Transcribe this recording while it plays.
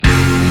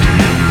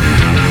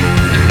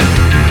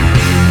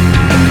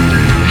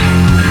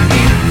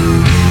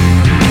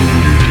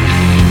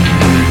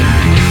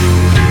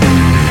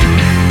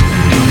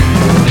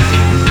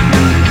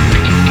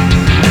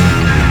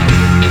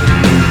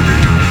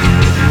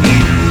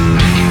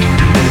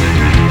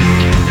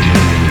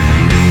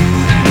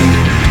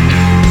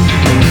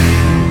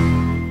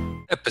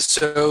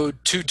episode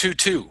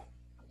 222.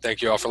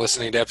 Thank you all for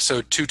listening to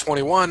episode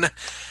 221,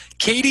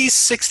 Katie's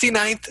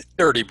 69th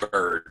Dirty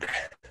Bird.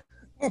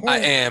 I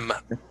am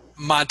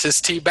Montes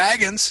T.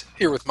 Baggins,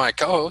 here with my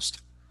co-host.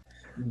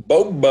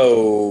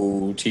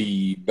 Bobo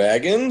T.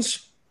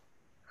 Baggins.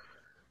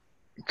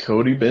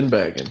 Cody Ben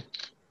Baggin.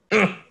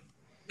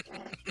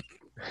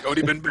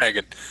 Cody been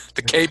bagging.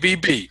 The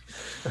KBB.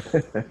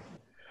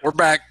 We're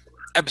back.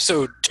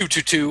 Episode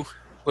 222.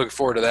 Looking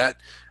forward to that.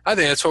 I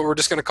think that's what we're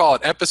just going to call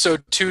it.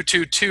 Episode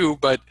 222,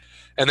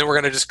 and then we're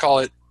going to just call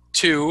it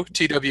 2,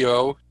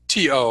 T-W-O,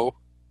 T-O,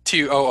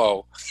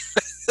 T-O-O.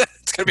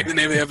 It's going to be the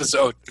name of the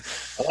episode.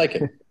 I like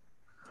it.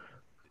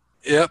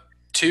 Yep.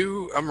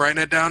 2. I'm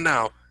writing it down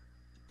now.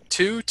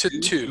 2 to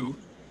 2.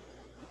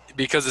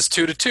 Because it's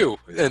 2 to 2.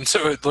 And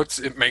so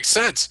it makes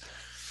sense.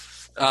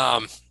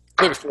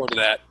 Looking forward to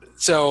that.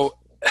 So,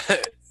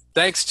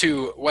 thanks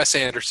to Wes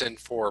Anderson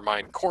for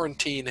Mind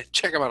Quarantine.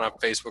 Check him out on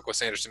Facebook,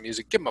 Wes Anderson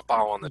Music. Give him a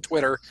follow on the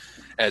Twitter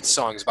at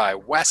Songs by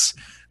Wes.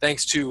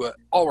 Thanks to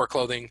All Wear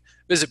Clothing.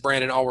 Visit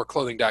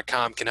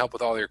BrandonAllWearClothing.com. Can help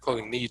with all your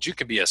clothing needs. You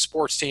can be a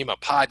sports team, a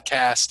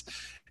podcast,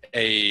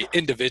 a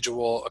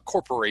individual, a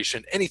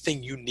corporation,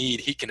 anything you need,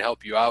 he can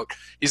help you out.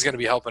 He's going to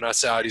be helping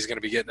us out. He's going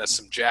to be getting us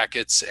some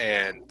jackets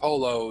and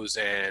polos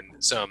and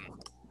some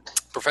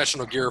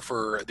professional gear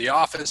for the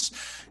office.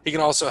 He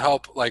can also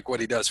help, like what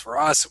he does for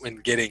us, when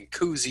getting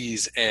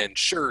koozies and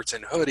shirts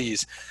and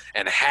hoodies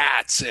and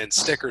hats and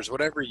stickers,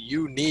 whatever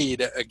you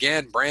need.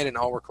 Again, Brandon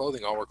Allwear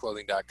Clothing,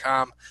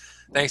 allwearclothing.com.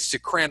 Thanks to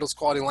Crandall's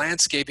Quality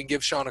Landscaping.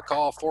 Give Sean a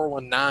call,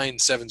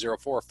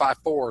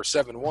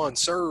 419-704-5471.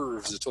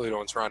 Serves the Toledo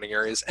and surrounding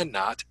areas and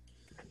not.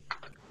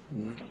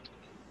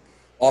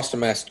 Boston,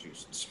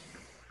 Massachusetts.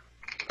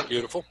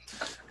 Beautiful.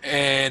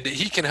 And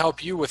he can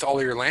help you with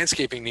all your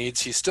landscaping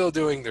needs. They're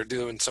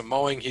doing some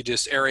mowing. He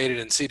just aerated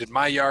and seeded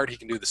my yard. He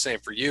can do the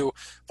same for you.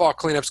 Fall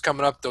cleanup's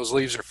coming up. Those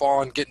leaves are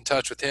falling. Get in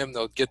touch with him.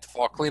 They'll get the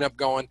fall cleanup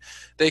going.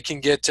 They can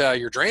get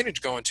your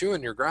drainage going too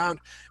in your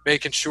ground,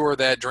 making sure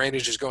that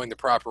drainage is going the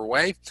proper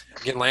way.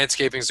 Again,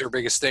 landscaping is their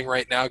biggest thing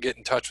right now. Get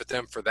in touch with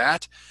them for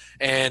that.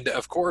 And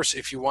of course,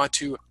 if you want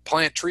to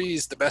plant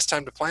trees, the best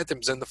time to plant them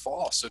is in the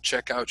fall. So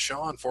check out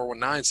Sean,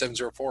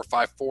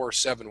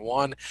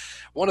 419-704-5471.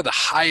 One of the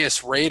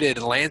highest rated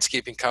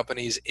landscaping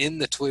companies in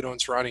the Toledo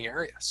and surrounding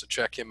area. So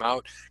check him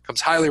out.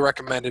 Comes highly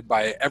recommended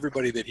by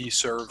everybody that he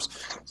serves.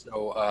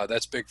 So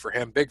that's big for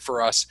him, big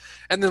for us.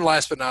 And then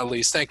last but not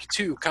least, thank you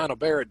to Connell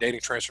Barrett,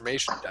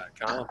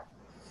 datingtransformation.com.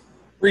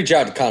 Reach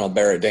out to Connell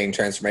Barrett,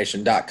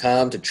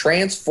 datingtransformation.com to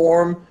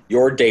transform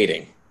your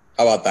dating.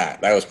 How about that?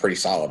 That was pretty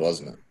solid,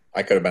 wasn't it?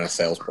 I could have been a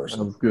salesperson.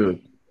 Sounds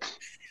good.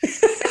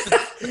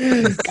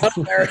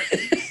 Connell Barrett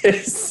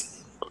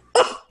is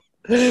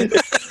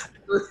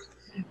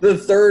the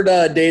third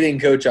dating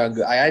coach on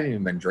Google. I haven't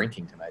even been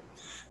drinking tonight.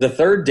 The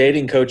third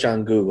dating coach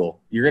on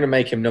Google. You're going to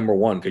make him number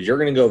one because you're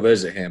going to go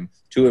visit him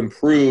to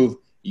improve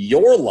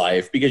your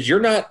life because you're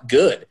not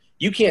good.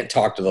 You can't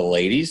talk to the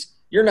ladies.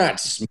 You're not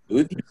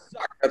smooth. You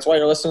suck. That's why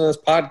you're listening to this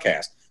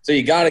podcast. So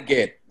you got to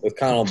get with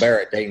Connell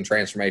Barrett,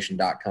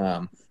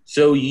 datingtransformation.com,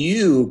 so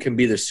you can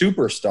be the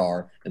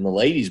superstar and the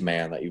ladies'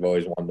 man that you've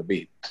always wanted to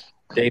be.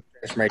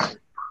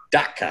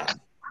 datingtransformation.com.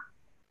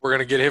 We're going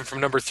to get him from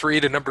number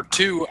 3 to number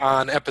 2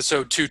 on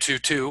episode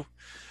 222.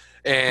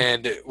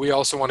 And we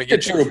also want to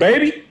get you,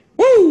 baby.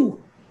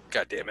 Woo!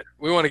 God damn it.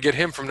 We want to get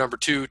him from number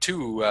 2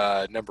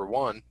 to number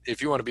 1.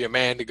 If you want to be a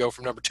man to go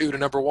from number 2 to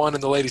number 1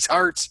 in the ladies'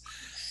 hearts,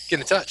 get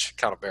in touch.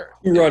 Connell Barrett.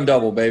 You run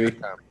double, baby.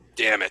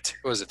 Damn it.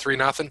 What was it,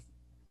 3-0?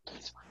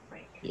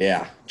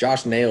 Yeah.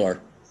 Josh Naylor.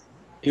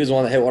 He was the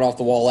one that hit one off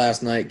the wall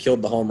last night,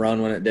 killed the home run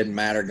when it didn't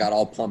matter, got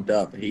all pumped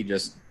up.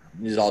 He's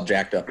all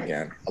jacked up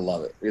again. I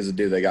love it. He's a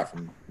dude they got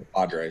from the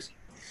Padres.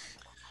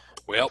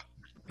 Well,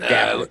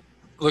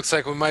 looks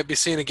like we might be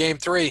seeing a game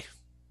 3.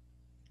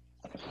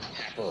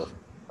 Nah,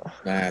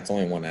 it's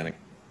only one inning.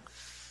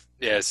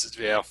 Yes,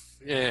 yeah.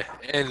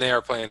 And they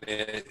are playing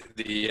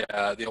the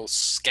old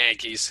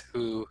Skankies,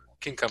 who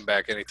can come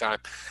back anytime.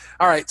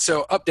 All right,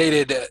 so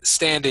updated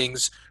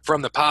standings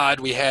from the pod.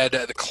 We had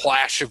the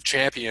Clash of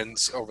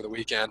Champions over the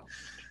weekend.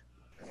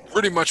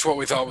 Pretty much what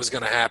we thought was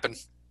going to happen.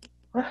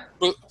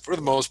 But for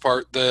the most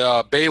part,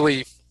 the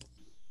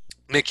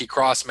Bailey-Nikki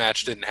Cross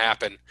match didn't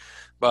happen.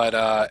 But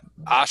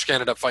Ashka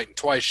ended up fighting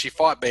twice. She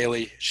fought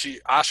Bailey.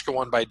 Ashka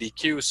won by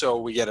DQ, so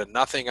we get a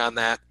nothing on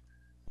that.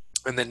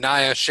 And then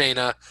Nia,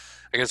 Shayna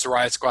against the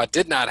Riot Squad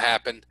did not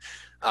happen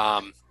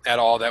at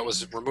all. That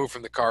was removed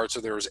from the card.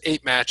 So there was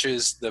 8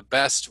 matches. The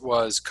best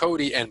was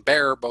Cody and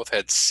Bear. Both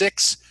had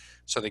 6.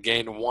 So they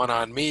gained 1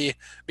 on me.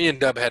 Me and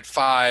Dub had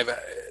 5.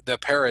 The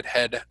Parrot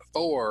had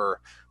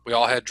 4. We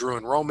all had Drew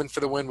and Roman for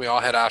the win. We all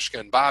had Ashka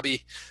and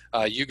Bobby.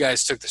 You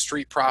guys took the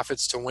Street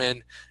Profits to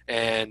win.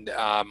 And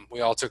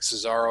we all took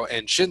Cesaro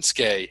and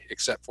Shinsuke,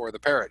 except for the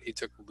Parrot. He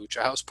took the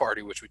Lucha House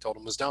Party, which we told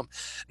him was dumb.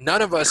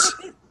 None of us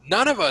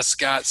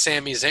got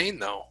Sami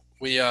Zayn, though.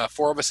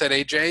 4 of us had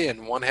AJ,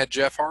 and 1 had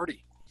Jeff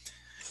Hardy.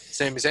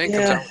 Sami Zayn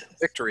comes out with a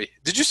victory.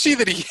 Did you see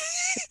that he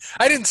 –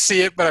 I didn't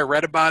see it, but I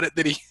read about it,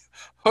 that he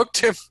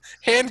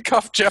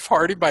handcuffed Jeff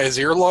Hardy by his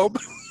earlobe.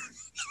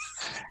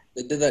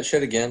 They did that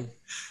shit again.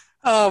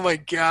 Oh my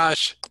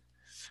gosh!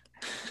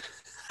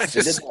 I They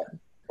did just that.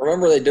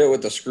 Remember they did it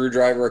with the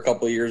screwdriver a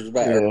couple of years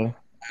back? Yeah.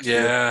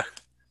 yeah.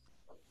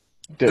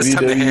 This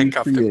time they WWE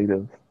handcuffed him.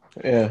 creative.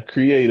 Yeah,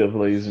 creative,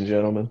 ladies and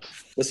gentlemen.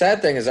 The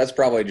sad thing is that's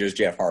probably just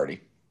Jeff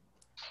Hardy.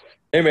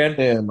 Hey, man,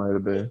 Yeah, it might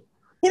have been.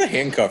 put a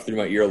handcuff through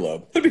my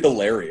earlobe. That'd be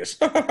hilarious.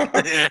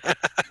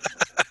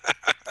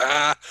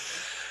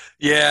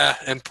 Yeah,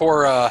 and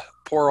poor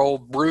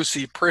old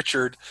Brucey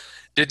Pritchard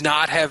did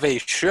not have a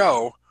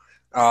show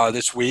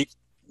this week.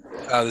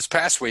 This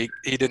past week,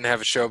 he didn't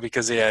have a show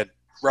because he had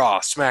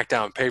Raw,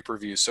 SmackDown,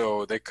 pay-per-view,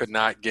 so they could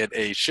not get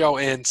a show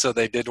in, so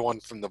they did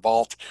one from the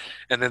vault,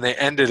 and then they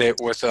ended it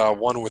with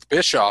one with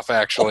Bischoff,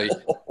 actually.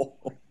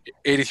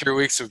 83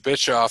 weeks of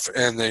Bischoff,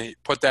 and they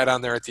put that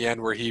on there at the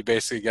end where he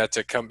basically got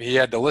to come. He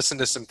had to listen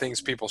to some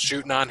things people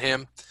shooting on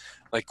him,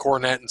 like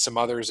Cornette and some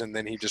others, and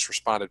then he just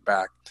responded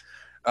back.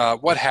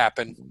 What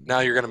happened? Now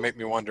you're going to make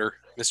me wonder,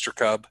 Mr.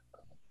 Cub.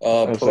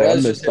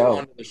 Perez just hit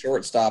onto the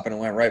shortstop and it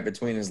went right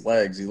between his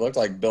legs. He looked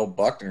like Bill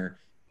Buckner.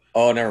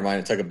 Oh, never mind.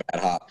 It took a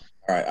bad hop.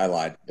 All right, I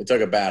lied. It took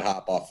a bad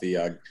hop off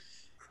the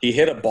he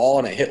hit a ball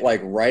and it hit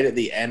like right at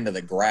the end of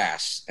the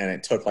grass, and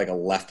it took like a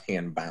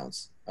left-hand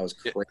bounce. That was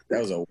crazy. That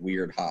was a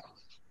weird hop.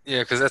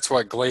 Yeah, because that's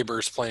why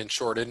Glaber's playing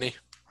short, isn't he?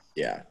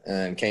 Yeah, and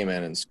then came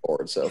in and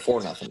scored. So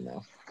 4-0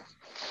 now.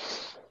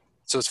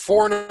 So it's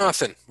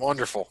 4-0.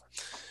 Wonderful.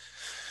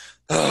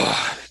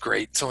 Oh,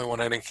 great. It's only one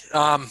inning.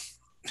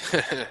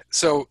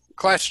 So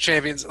Clash of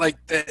Champions, like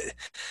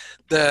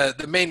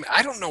the main,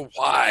 I don't know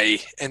why,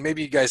 and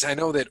maybe you guys, I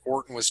know that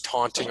Orton was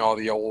taunting all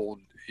the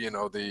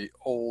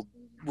old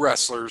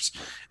wrestlers,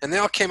 and they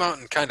all came out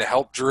and kind of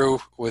helped Drew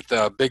with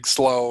Big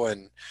Slow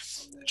and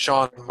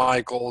Shawn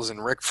Michaels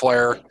and Ric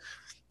Flair,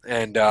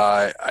 and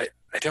I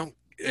don't,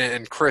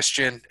 and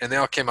Christian, and they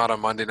all came out on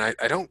Monday night.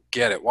 I don't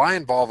get it. Why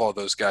involve all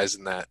those guys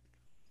in that?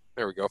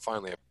 There we go.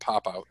 Finally a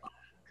pop out,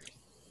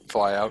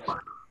 fly out.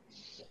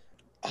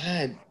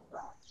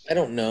 I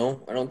don't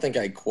know. I don't think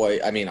I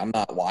quite. I mean, I'm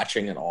not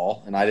watching at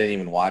all, and I didn't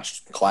even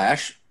watch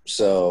Clash.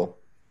 So,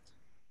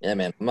 yeah,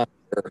 man, I'm not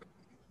sure.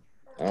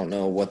 I don't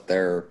know what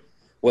they're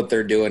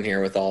doing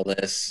here with all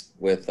this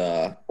with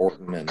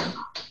Orton and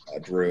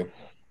Drew.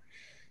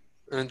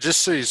 And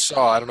just so you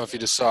saw, I don't know if you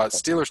just saw it,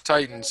 Steelers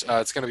Titans.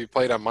 It's going to be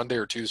played on Monday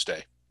or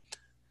Tuesday.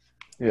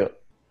 Yeah,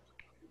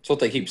 That's what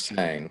they keep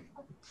saying.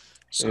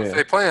 So if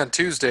they play on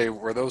Tuesday,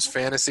 were those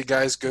fantasy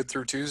guys good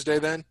through Tuesday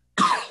then?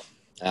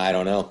 I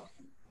don't know.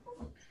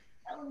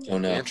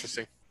 Don't know.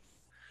 Interesting.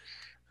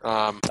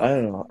 I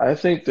don't know. I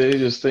think they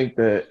just think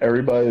that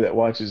everybody that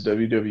watches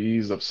WWE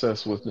is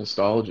obsessed with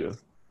nostalgia,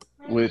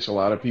 which a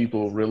lot of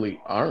people really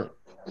aren't.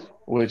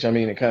 Which, I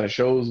mean, it kind of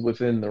shows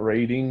within the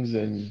ratings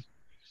and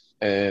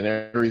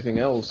everything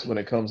else when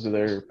it comes to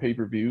their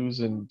pay-per-views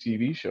and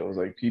TV shows.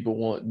 Like, people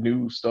want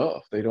new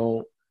stuff. They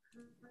don't.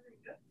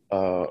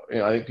 I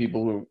think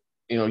people,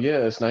 yeah,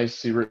 it's nice to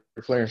see Ric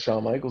Flair and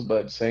Shawn Michaels, but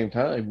at the same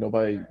time,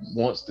 nobody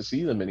wants to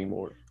see them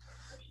anymore.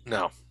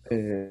 No.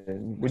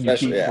 And when you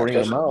keep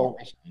bringing them out,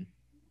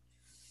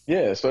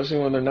 especially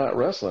when they're not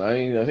wrestling. I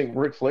mean, I think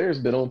Ric Flair's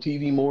been on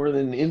TV more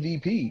than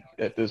MVP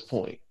at this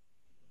point.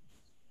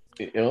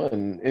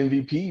 And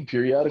MVP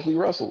periodically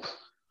wrestles.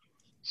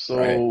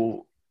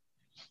 So,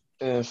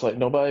 and it's like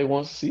nobody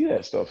wants to see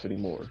that stuff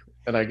anymore.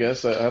 And I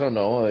guess, I don't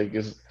know, like,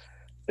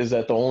 is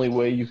that the only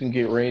way you can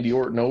get Randy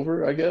Orton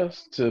over, I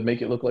guess, to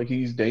make it look like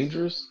he's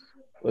dangerous?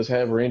 Let's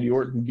have Randy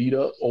Orton beat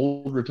up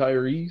old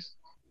retirees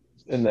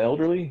and the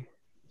elderly.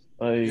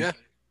 Like, yeah.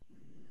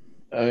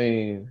 I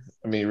mean,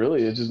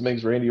 really, it just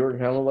makes Randy Orton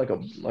kind of like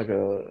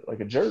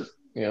a jerk,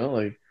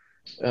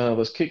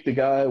 let's kick the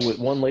guy with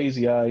one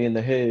lazy eye in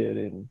the head,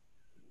 and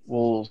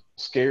we'll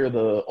scare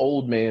the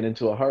old man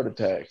into a heart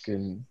attack,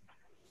 and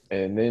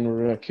then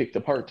we're gonna kick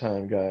the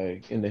part-time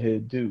guy in the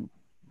head too.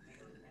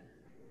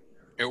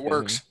 It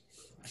works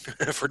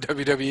for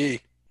WWE,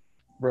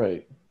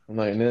 right? And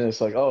then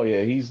it's like, oh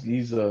yeah, he's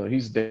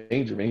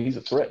danger, man. He's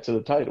a threat to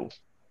the title,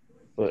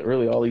 but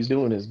really, all he's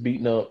doing is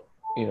beating up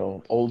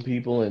old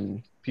people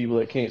and people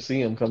that can't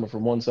see him coming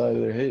from one side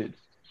of their head.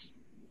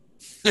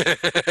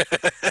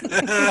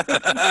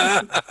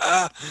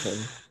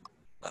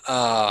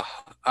 All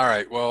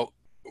right. Well,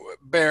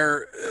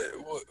 Bear,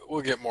 we'll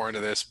get more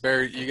into this.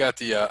 Bear, you got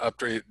the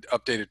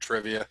updated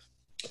trivia.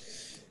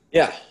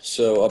 Yeah.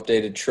 So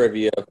updated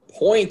trivia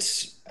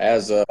points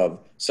as of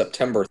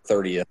September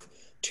 30th,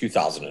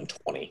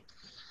 2020.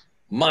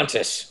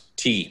 Montes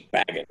T.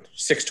 Baggin,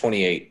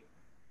 628.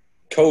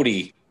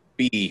 Cody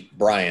B.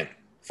 Bryant,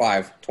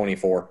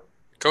 524.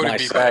 Cody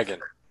B. Baggin.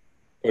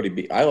 Cody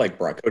B. I like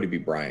Cody B.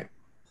 Bryant.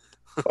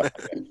 But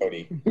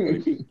Cody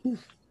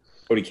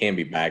can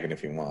be bagging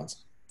if he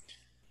wants.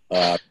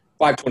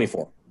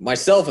 524.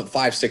 Myself at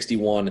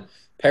 561.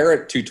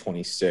 Parrot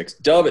 226.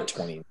 Dub at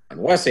 29.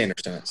 Wes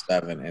Anderson at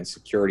 7. And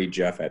Security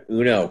Jeff at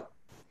Uno.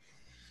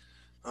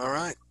 All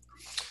right.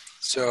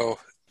 So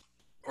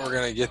we're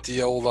gonna get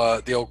the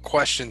old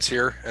questions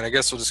here, and I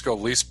guess we'll just go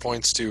least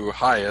points to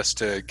highest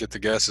to get the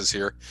guesses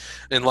here,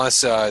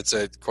 unless it's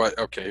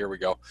okay. Here we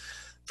go.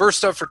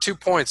 First up for 2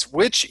 points,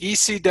 which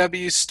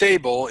ECW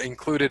stable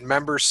included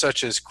members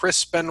such as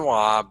Chris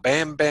Benoit,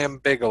 Bam Bam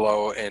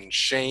Bigelow, and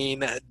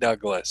Shane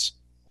Douglas?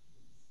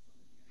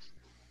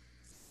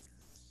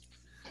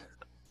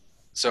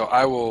 So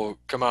I will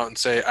come out and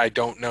say I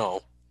don't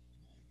know.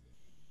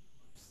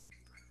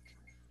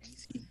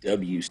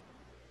 ECW.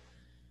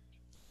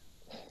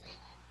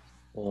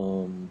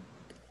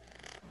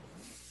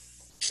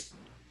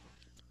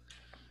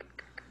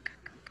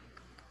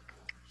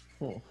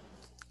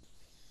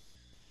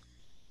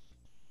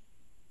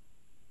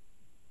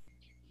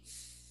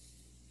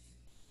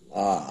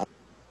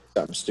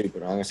 Something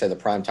stupid. I'm going to say the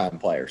primetime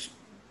players,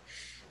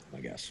 I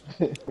guess.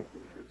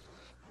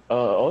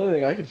 Only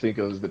thing I can think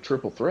of is the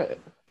triple threat.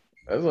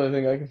 That's the only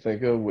thing I can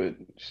think of with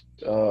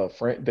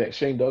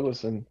Shane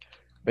Douglas and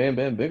Bam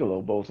Bam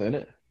Bigelow both in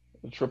it.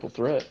 The triple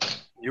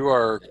threat. You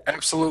are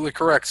absolutely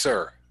correct,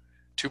 sir.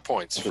 2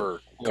 points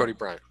for Cody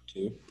Bryant.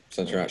 2,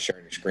 since you're not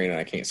sharing your screen and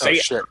I can't see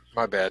it. Shit.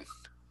 My bad.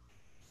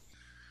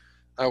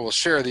 I will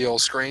share the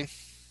old screen.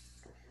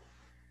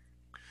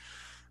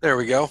 There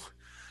we go.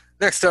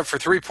 Next up for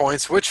 3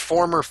 points, which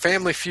former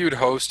Family Feud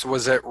host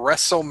was at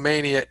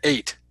WrestleMania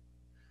 8?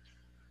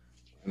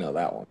 I know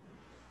that one.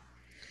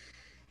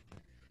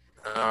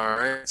 All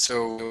right,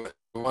 so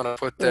we want to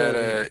put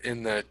that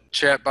in the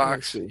chat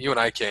box. You and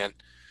I can.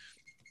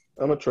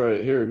 I'm going to try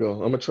it. Here we go. I'm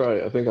going to try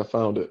it. I think I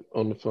found it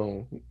on the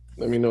phone.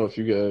 Let me know if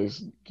you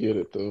guys get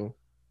it, though.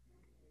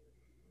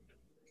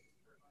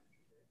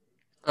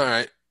 All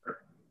right.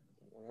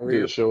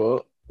 Did it show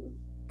up?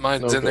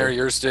 Mine's in there.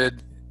 Yours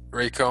did.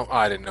 Ray Combs.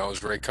 I didn't know it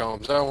was Ray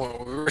Combs. I went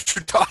with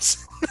Richard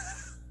Dawson.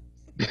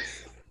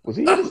 Was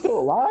he even still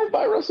alive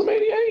by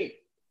WrestleMania 8?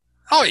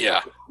 Oh,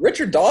 yeah.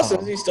 Richard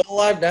Dawson, is he still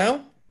alive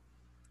now?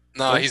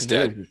 No, he's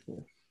dead.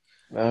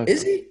 Okay.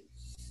 Is he?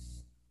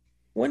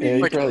 When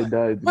did he probably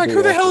died. Mike,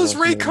 who the hell is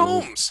Ray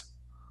Combs?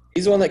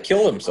 He's the one that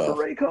killed himself.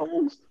 Ray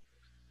Combs?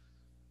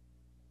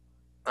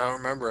 I don't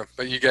remember him,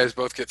 but you guys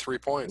both get 3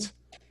 points.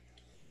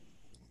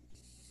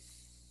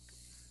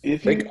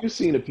 If you've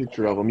seen a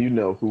picture of him, you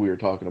know who we were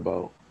talking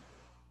about.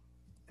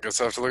 Guess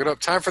I'll have to look it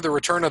up. Time for the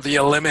return of the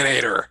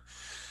Eliminator.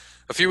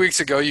 A few weeks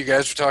ago, you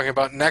guys were talking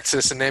about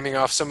Nexus and naming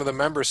off some of the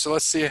members, so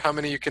let's see how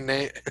many you can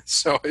name.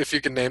 So if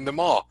you can name them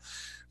all.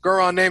 Go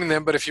around naming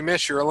them, but if you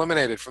miss, you're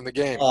eliminated from the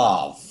game.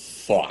 Oh,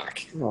 fuck.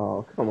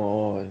 Oh, come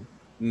on.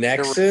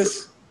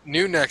 Nexus?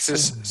 New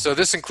Nexus. So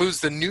this includes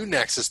the new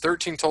Nexus,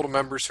 13 total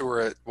members who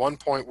are at 1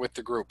 point with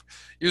the group.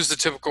 Use the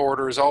typical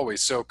order as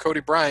always. So Cody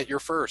Bryant, you're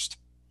first.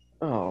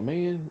 Oh,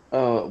 man.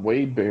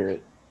 Wade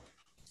Barrett.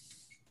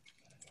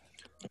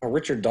 Oh,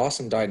 Richard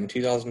Dawson died in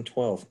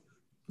 2012.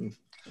 Wow.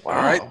 All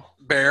right,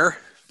 Bear.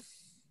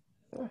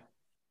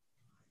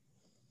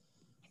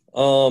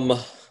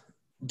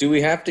 Do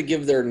we have to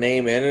give their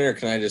name in it, or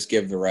can I just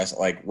give the rest?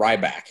 Like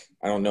Ryback.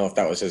 I don't know if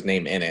that was his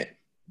name in it.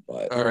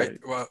 But all right.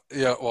 Well,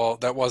 yeah. Well,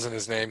 that wasn't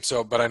his name.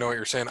 So, but I know what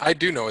you're saying. I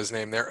do know his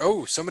name there.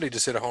 Oh, somebody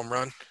just hit a home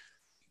run.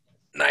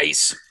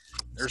 Nice.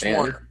 There's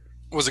Stanton. one.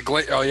 Was it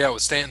Oh, yeah, it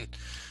was Stanton.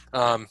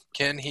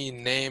 Can he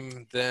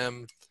name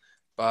them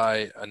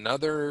by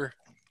another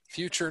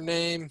future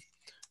name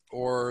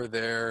or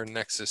their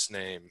Nexus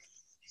name?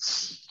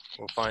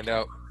 We'll find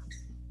out.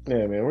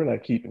 Yeah, man, we're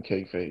not keeping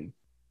kayfabe.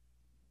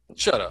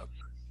 Shut up.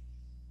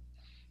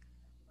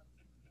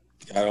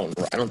 I don't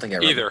think I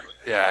remember. Either.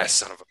 Yeah,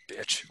 son of a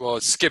bitch. Well,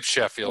 it's Skip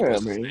Sheffield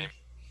was his name.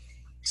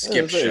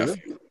 Skip Sheffield.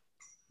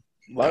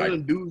 A lot of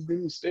them dudes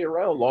didn't stay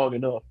around long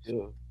enough.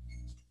 Yeah.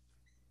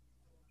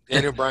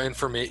 Daniel Bryan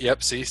for me.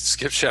 Yep, see,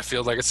 Skip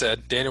Sheffield, like I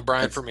said. Daniel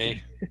Bryan for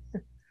me.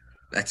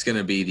 That's going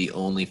to be the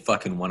only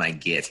fucking one I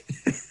get.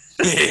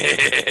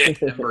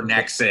 Remember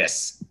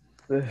Nexus.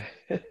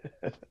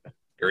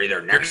 You're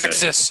either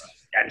Nexus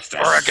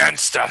or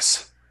against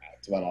us.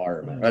 That's about all I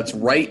remember. That's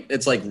right.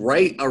 It's like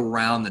right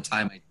around the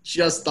time I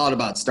just thought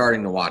about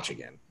starting to watch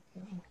again.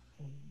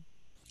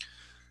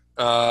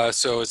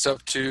 So it's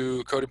up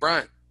to Cody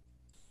Bryant.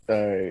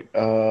 All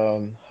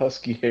right.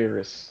 Husky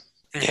Harris.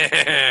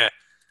 Yeah.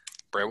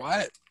 Bray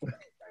Wyatt.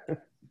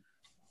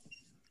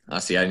 Oh,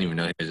 see, I didn't even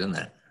know he was in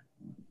that.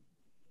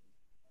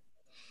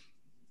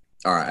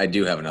 All right, I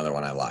do have another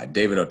one. I lied.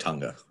 David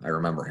Otunga. I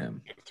remember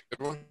him. That's a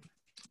good one.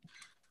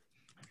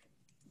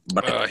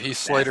 But Heath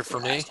Slater for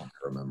me. I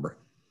remember.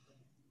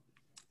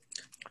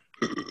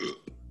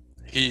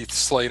 Heath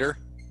Slater.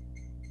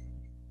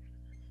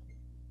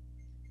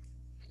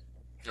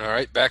 All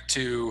right, back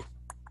to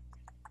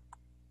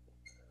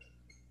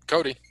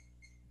Cody.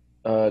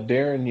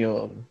 Darren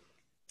Young.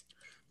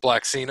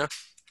 Black Cena.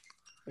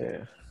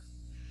 Yeah.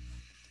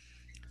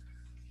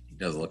 He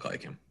does look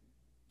like him.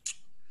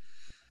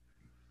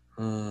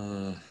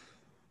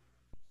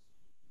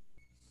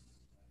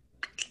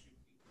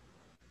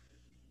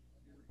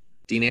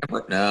 Dean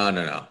Ambrose?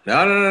 No.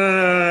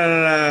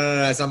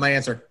 That's not my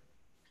answer.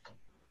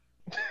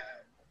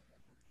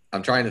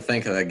 I'm trying to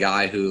think of the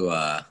guy who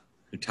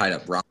tied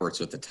up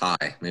Roberts with the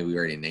tie. Maybe we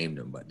already named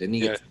him, but didn't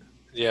he get?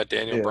 Yeah,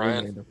 Daniel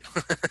Bryan.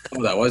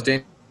 Oh, that was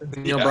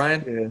Daniel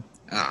Bryan? Yeah.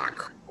 Ah,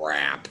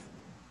 crap.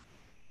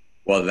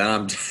 Well,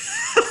 then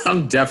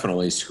I'm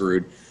definitely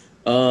screwed.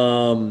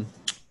 Ooh,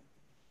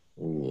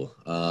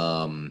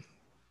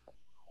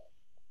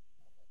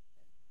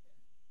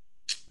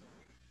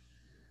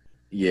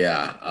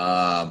 yeah.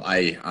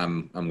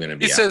 I'm gonna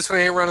be. He says we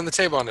ain't running the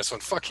table on this one.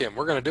 Fuck him.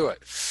 We're gonna do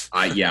it.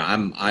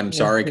 I'm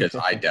sorry because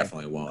I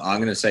definitely won't. I'm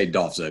gonna say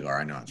Dolph Ziggler.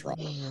 I know it's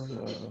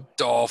wrong.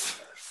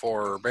 Dolph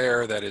for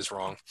Bear. That is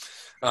wrong.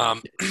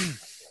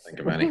 Think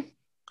of any.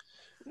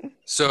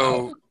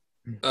 So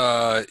you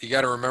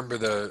got to remember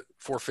the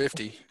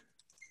 450.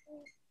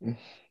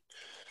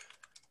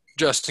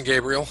 Justin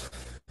Gabriel.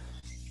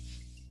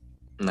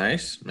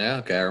 Nice. Yeah.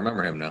 Okay. I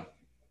remember him now.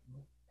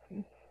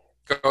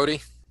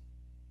 Cody.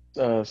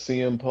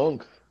 CM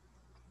Punk.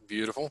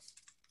 Beautiful.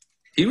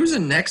 He was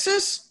in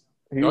Nexus?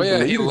 He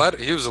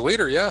was a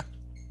leader, yeah.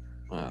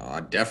 Well,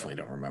 I definitely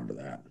don't remember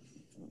that.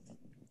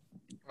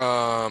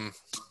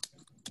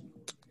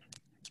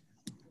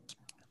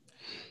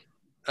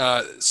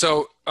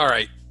 So all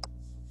right.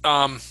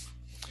 I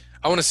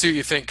want to see what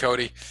you think,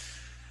 Cody.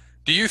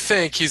 Do you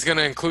think he's going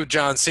to include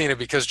John Cena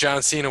because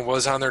John Cena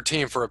was on their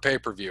team for a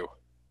pay-per-view?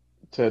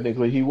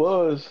 Technically, he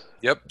was.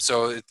 Yep.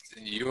 So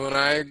you and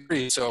I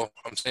agree. So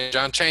I'm saying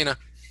John Cena.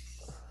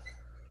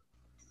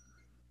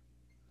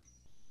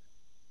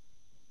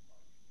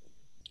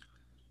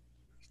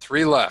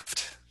 Three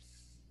left.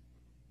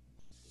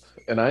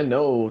 And I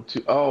know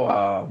two.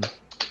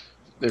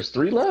 There's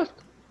three left?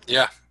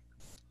 Yeah.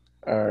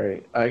 All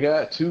right. I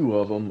got two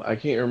of them. I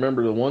can't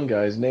remember the one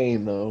guy's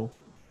name, though.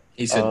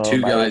 He said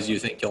two guys you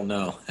think you'll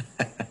know.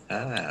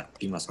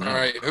 He must know. All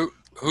right.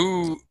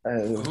 Who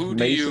Ryan.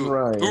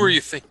 Who are you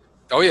thinking?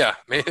 Oh, yeah.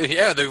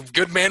 Yeah, the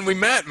good man we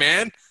met,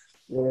 man.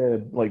 Yeah,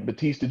 like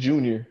Batista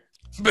Jr.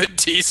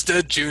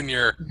 Batista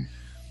Jr.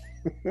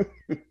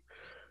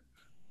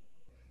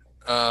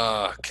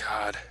 Oh,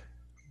 God.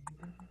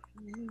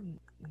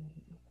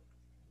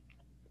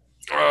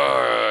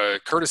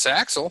 Curtis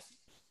Axel.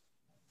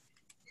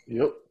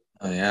 Yep.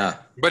 Oh, yeah.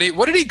 But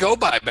what did he go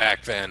by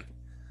back then?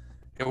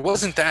 It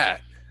wasn't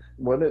that.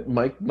 Wasn't it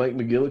Mike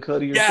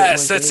McGillicuddy?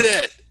 Yes, that's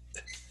it.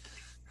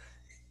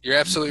 You're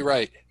absolutely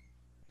right.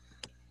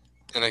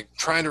 And I'm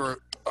trying to.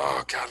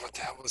 Oh God, what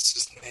the hell was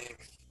his name?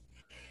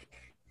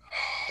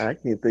 I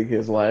can't think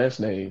his last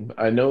name.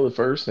 I know the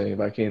first name.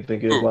 I can't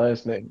think his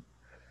last name.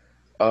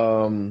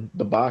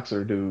 The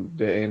boxer dude,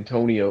 the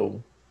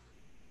Antonio.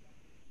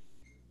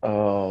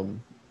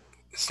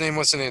 His name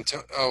wasn't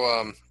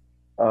Antonio.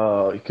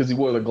 Because he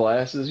wore the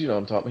glasses. You know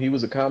what I'm talking. He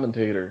was a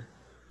commentator.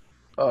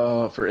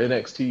 For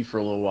NXT for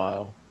a little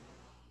while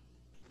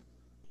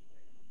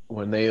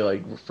when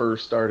they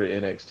first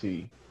started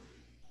NXT.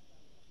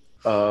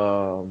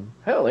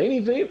 Hell,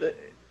 ain't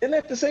isn't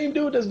that the same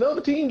dude as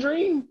Velveteen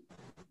Dream?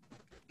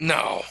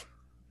 No,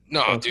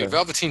 okay. Dude,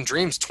 Velveteen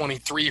Dream's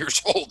 23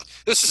 years old.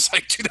 This is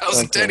like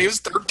 2010. Okay. He was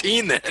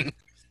 13 then.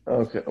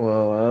 Okay,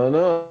 well, I don't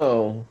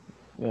know.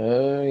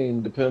 I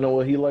mean, depending on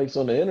what he likes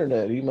on the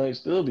internet, he might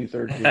still be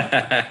 13.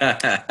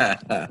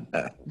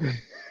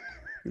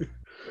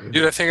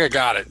 Dude, I think I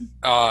got it.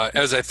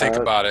 As I think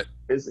about it,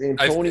 it's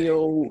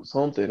Antonio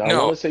something. I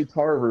want to say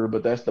Tarver,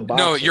 but that's the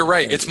boxer. No, you're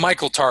right. It's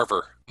Michael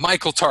Tarver.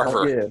 Michael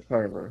Tarver. Yeah,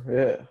 Tarver.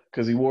 Yeah,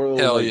 because he wore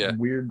those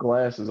weird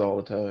glasses all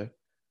the time,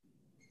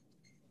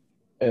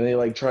 and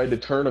they tried to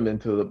turn him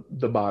into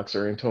the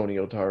boxer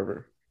Antonio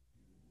Tarver.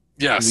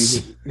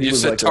 Yes, you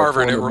said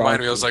Tarver, and it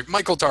reminded me. I was like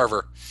Michael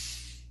Tarver.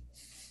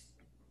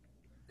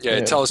 Yeah,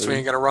 tell us we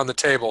ain't gonna run the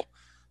table.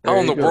 How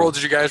in the world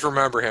did you guys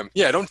remember him?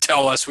 Yeah, don't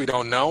tell us we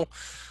don't know.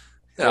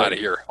 Get out of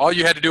here. All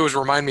you had to do was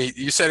remind me.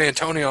 You said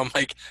Antonio. I'm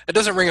like, it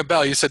doesn't ring a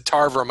bell. You said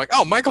Tarver. I'm like,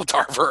 oh, Michael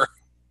Tarver.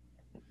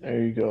 There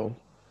you go.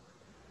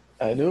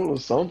 I knew it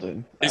was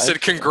something. He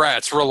said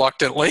congrats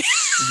reluctantly.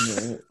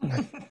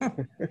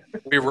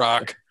 We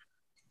rock.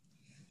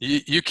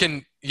 You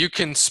can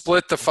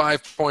split the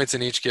 5 points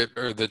in each get,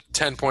 or the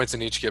 10 points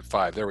in each get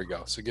 5. There we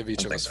go. So give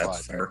each of us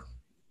 5. Fair.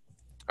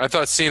 I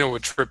thought Cena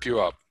would trip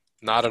you up.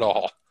 Not at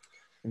all.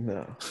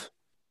 No.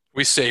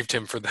 We saved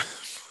him for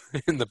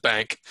in the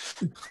bank.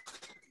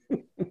 Yeah,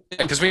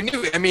 because we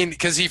knew. I mean,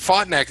 because he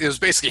fought Nexus. It was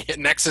basically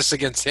Nexus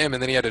against him,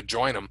 and then he had to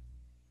join him.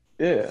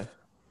 Yeah.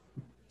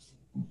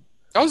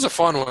 That was a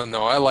fun one,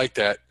 though. I like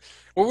that.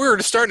 Well, we were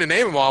starting to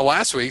name them all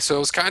last week, so it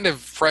was kind of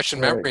fresh in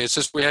memory. Right. It's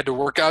just we had to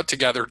work out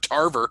together,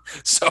 Tarver,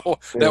 so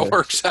that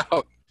works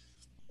out.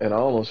 And I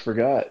almost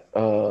forgot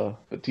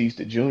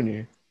Batista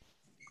Jr.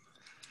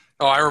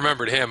 Oh, I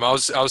remembered him. I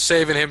was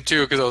saving him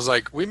too because I was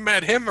like, we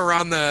met him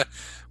around the.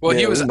 Well,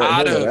 he was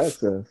out of.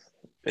 Access.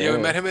 Yeah,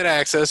 we met him at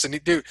Access,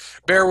 and dude,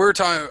 Bear, we were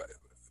talking.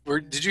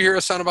 Did you hear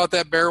us sound about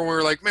that, Bear? When we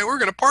were like, man, we're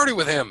gonna party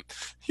with him.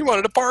 He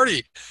wanted to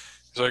party.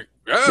 He's like,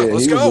 yeah,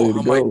 let's go.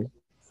 I'm like,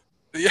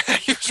 yeah,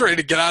 he was ready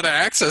to get out of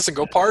Access and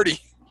go party.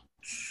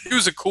 He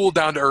was a cool,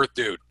 down to earth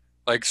dude,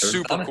 like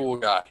super cool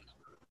guy.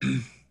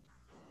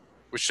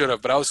 We should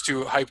have, but I was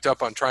too hyped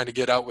up on trying to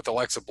get out with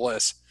Alexa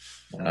Bliss.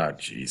 Oh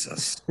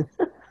Jesus!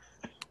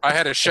 I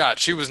had a shot.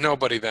 She was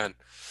nobody then.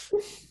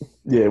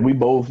 Yeah, we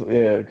both.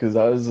 Yeah, because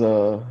I was.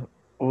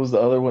 What was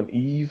the other one?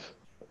 Eve.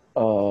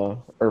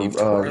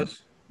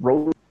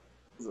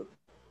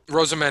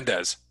 Rosa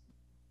Mendez.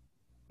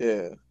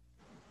 Yeah.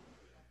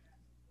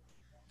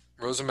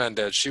 Rosa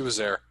Mendez, she was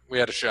there. We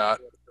had a shot.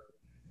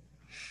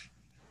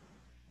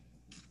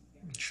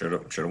 Should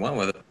have went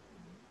with it.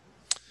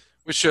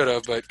 We should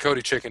have, but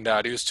Cody chickened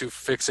out. He was too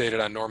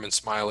fixated on Norman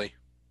Smiley.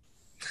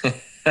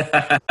 It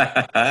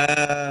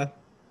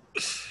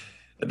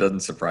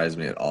doesn't surprise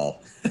me at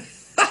all.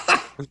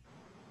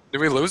 Did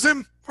we lose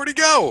him? Where'd he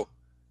go?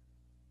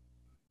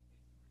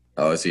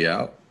 Oh, is he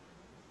out?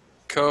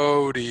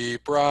 Cody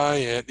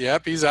Bryant.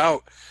 Yep, he's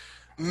out.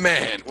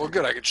 Man, well,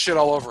 good. I could shit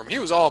all over him. He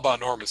was all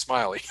about Norman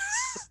Smiley.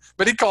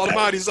 But he called him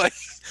out. He's like,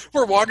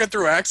 we're walking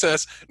through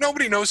Access.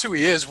 Nobody knows who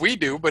he is. We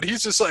do. But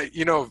he's just like,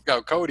 you know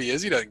how Cody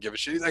is. He doesn't give a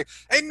shit. He's like,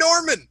 hey,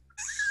 Norman.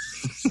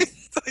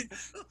 He's like,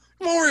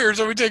 Warriors.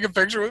 Are we taking a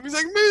picture with him? He's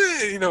like,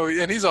 man. You know,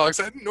 and he's all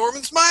excited.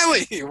 Norman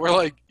Smiley. We're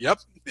like, yep,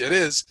 it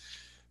is.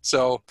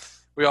 So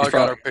we all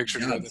got our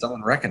pictures with him.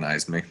 Someone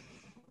recognized me.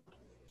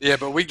 Yeah,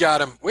 but we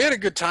got him. We had a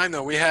good time,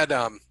 though. We got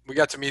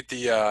to meet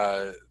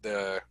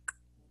the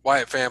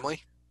Wyatt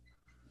family.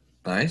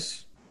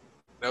 Nice.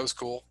 That was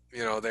cool.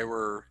 You know, they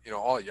were, you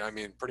know,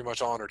 pretty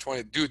much all under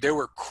 20. Dude, they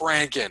were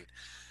cranking.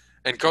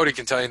 And Cody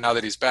can tell you now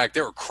that he's back,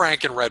 they were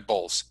cranking Red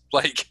Bulls.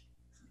 Like,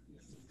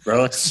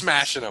 really?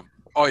 Smashing them.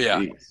 Oh, yeah.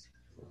 Jeez.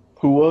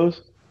 Who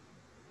was?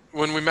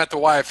 When we met the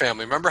Wyatt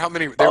family. Remember how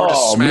many they were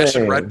just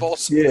smashing Red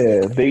Bulls?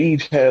 Yeah, they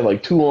each had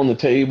like 2 on the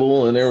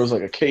table, and there was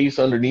like a case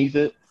underneath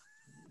it.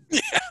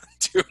 Yeah,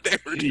 dude, they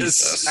were just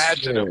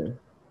smashing them.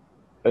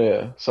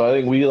 Yeah, so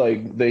I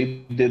think they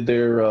did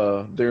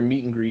their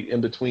meet and greet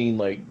in between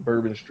like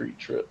Bourbon Street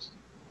trips.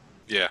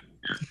 Yeah.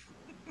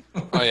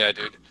 Oh yeah,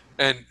 dude.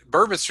 And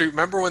Bourbon Street.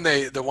 Remember when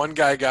the one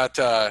guy got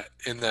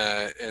in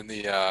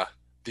the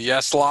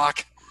yes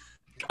lock?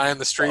 Guy in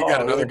the street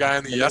got another guy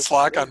in the yes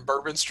lock on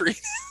Bourbon Street.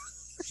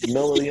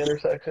 Middle of the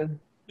intersection.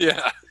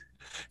 Yeah.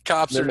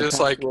 Cops are just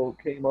like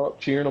came up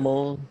cheering them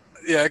on.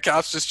 Yeah,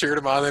 cops just cheered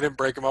him on. They didn't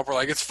break him up. We're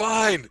like, it's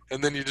fine.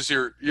 And then you just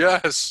hear,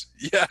 yes,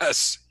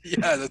 yes,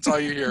 yeah. That's all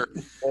you hear.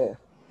 Oh.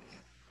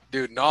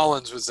 Dude,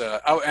 Nollins was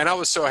and I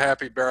was so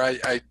happy, Bear.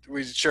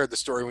 We shared the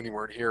story when you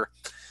weren't here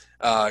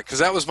because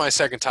that was my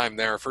second time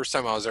there. First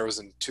time I was there was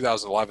in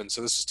 2011,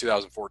 so this is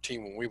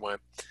 2014 when we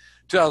went.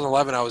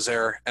 2011, I was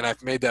there, and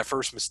I've made that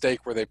first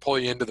mistake where they pull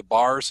you into the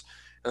bars.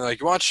 And they're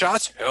like, you want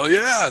shots? Hell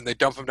yeah. And they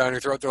dump them down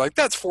your throat. They're like,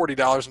 that's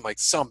 $40. I'm like,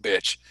 some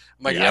bitch.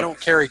 I'm like, yep. I don't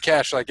carry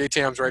cash. Like,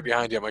 ATM's right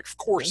behind you. I'm like, of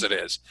course it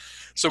is.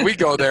 So we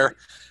go there,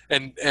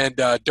 and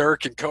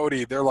Dirk and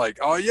Cody, they're like,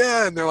 oh,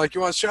 yeah. And they're like,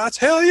 you want shots?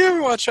 Hell yeah, we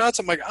want shots.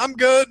 I'm like, I'm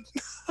good.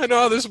 I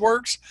know how this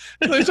works.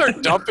 And they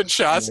start dumping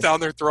shots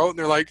down their throat, and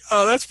they're like,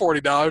 oh, that's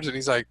 $40. And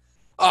he's like,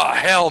 oh,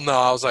 hell no.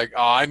 I was like,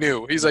 oh, I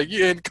knew. He's like,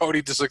 yeah. And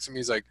Cody just looks at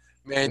me. He's like,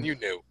 man, you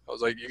knew. I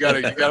was like, you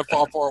gotta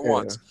fall for it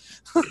once.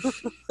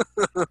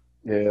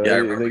 Yeah, I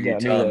remember you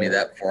telling me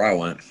that before I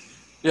went.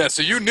 Yeah,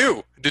 so you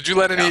knew. Did you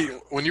let any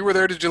when you were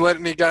there? Did you let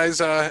any guys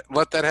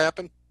let that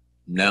happen?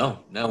 No,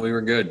 we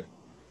were good.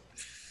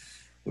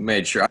 We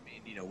made sure. I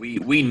mean, you know,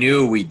 we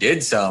knew we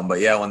did some, but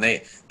yeah, when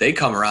they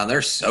come around,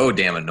 they're so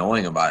damn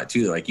annoying about it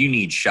too. They're like, you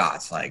need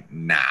shots. Like,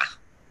 nah,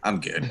 I'm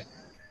good.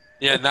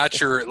 Yeah,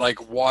 not your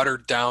like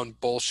watered down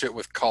bullshit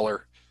with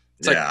color.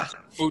 It's like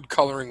food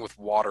coloring with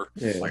water.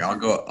 Yeah. Like I'll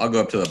go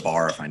up to the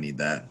bar if I need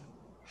that.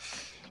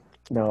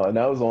 No, and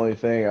that was the only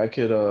thing I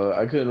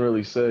couldn't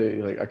really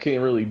say. Like, I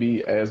can't really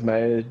be as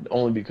mad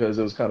only because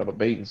it was kind of a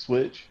bait and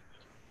switch.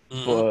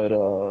 Mm-hmm. But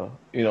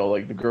you know,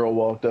 like the girl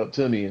walked up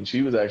to me and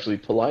she was actually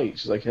polite.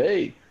 She's like,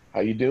 "Hey, how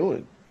you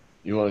doing?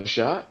 You want a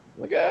shot?"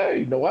 I'm like,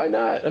 hey, no, why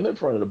not? I'm in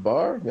front of the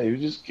bar. Maybe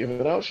just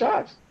giving out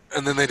shots.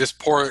 And then they just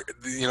pour,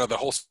 you know, the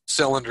whole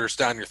cylinders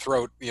down your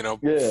throat. You know,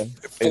 yeah,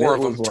 4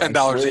 of them,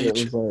 $10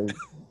 each.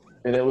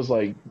 And it was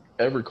like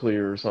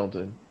Everclear or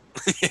something.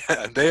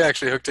 Yeah, they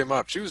actually hooked him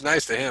up. She was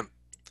nice to him.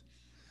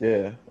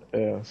 Yeah.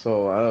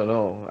 So I don't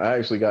know. I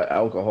actually got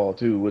alcohol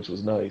too, which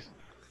was nice.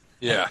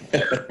 Yeah.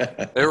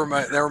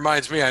 That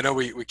reminds me. I know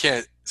we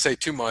can't say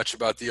too much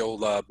about the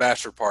old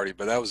bachelor party,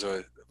 but that was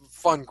a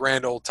fun,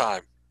 grand old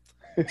time.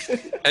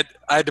 I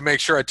had to make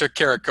sure I took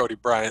care of Cody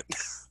Bryant.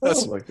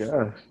 Oh my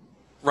gosh.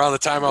 Around the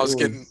time I was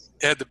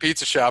had the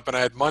pizza shop and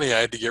I had money I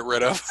had to get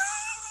rid of.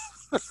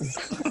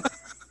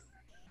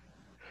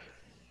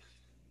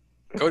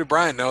 Cody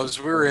Bryant knows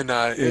we were in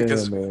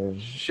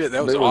shit.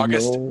 That was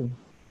August.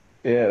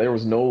 There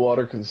was no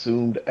water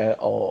consumed at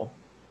all.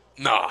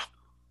 Nah.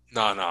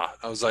 I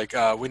was like,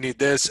 we need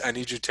this. I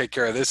need you to take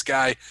care of this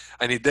guy.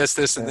 I need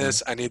this, and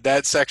this. I need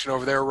that section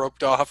over there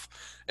roped off,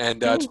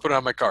 and just put it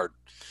on my card.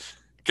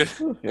 Yeah.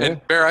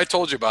 And Bear, I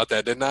told you about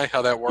that, didn't I?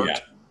 How that worked? Yeah.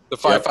 The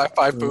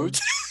 555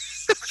 foods.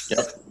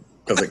 Yep,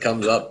 because it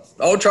comes up.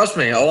 Oh, trust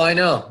me. Oh, I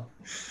know.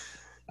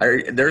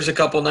 There's a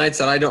couple nights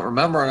that I don't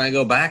remember, and I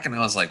go back, and I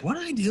was like, what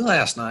did I do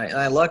last night? And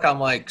I look, I'm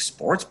like,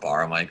 sports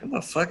bar. I'm like, what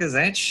the fuck is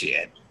that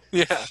shit?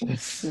 Yeah.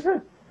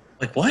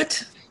 Like,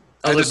 what?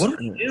 I was like, what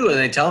do you do? And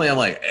they tell me, I'm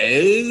like,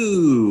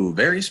 oh,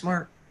 very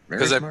smart.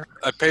 Because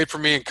I paid for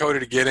me and Cody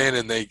to get in,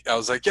 and I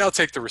was like, yeah, I'll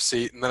take the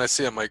receipt. And then I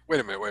see, I'm like,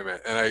 wait a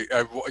minute. And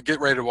I get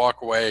ready to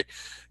walk away,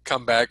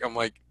 come back. I'm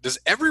like, does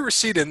every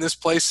receipt in this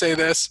place say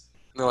this?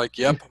 And they're like,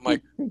 yep. I'm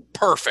like,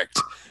 perfect.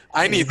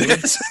 I need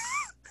this.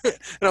 And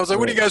I was like,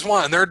 what do you guys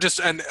want? And they're just,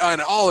 and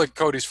all of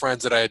Cody's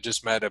friends that I had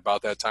just met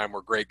about that time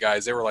were great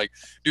guys. They were like,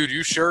 dude,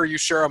 you sure? You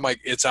sure? I'm like,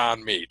 it's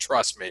on me.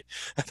 Trust me.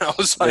 And I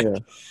was like,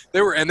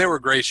 they were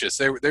gracious.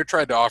 They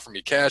tried to offer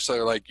me cash. They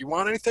were like, you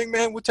want anything,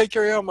 man? We'll take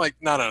care of you. I'm like,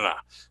 no.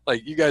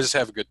 Like, you guys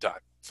have a good time.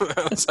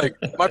 I was like,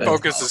 my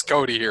focus is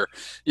Cody here.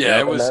 Yeah,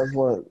 it was.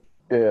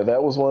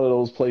 That was one of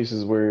those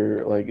places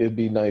where, like, it'd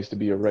be nice to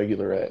be a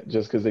regular at,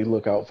 just because they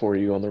look out for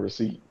you on the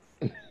receipt.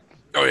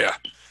 Oh yeah.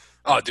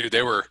 Oh, dude,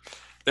 they were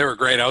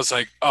great. I was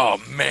like, oh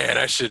man,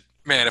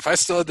 if I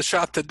still had the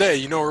shop today,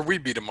 you know where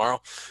we'd be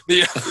tomorrow.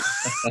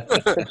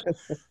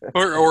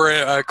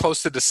 Or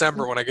close to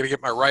December when I got to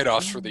get my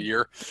write-offs for the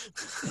year.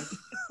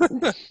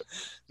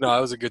 No, that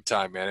was a good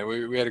time, man.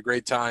 We had a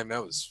great time.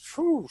 That was,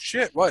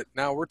 shit, what?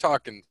 Now we're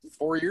talking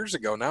 4 years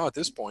ago now at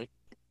this point.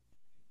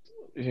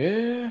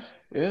 Yeah,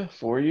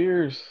 4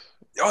 years.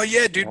 Oh,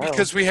 yeah, dude, wow.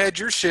 Because we had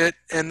your shit,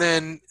 and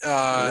then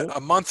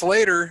a month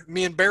later,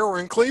 me and Bear were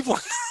in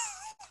Cleveland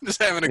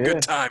just having a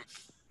good time.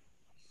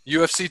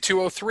 UFC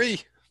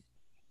 203.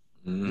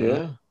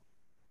 Yeah.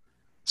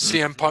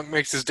 CM Punk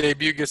makes his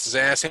debut, gets his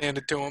ass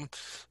handed to him.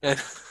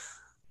 And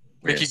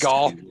Mickey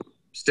Gall.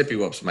 Stippy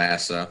whooped some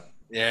ass, though.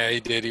 Yeah, he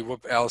did. He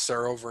whooped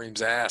Alistair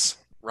Overeem's ass.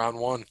 Round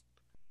 1.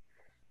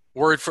 I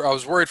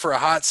was worried for a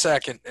hot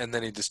second, and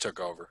then he just took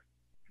over.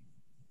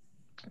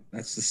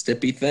 That's the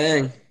Stippy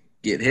thing.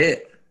 Get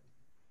hit.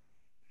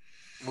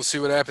 We'll see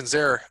what happens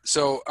there.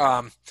 So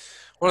one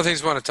of the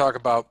things we want to talk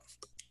about,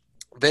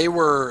 with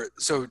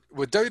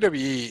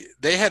WWE,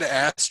 they had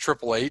asked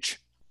Triple H.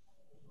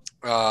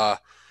 They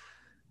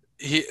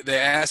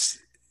asked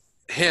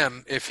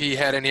him if he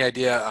had any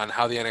idea on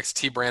how the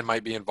NXT brand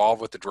might be involved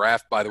with the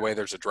draft. By the way,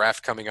 there's a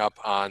draft coming up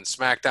on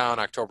SmackDown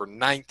October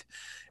 9th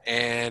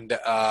and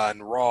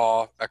on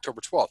Raw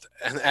October 12th.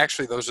 And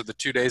actually, those are the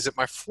 2 days that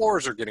my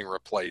floors are getting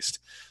replaced.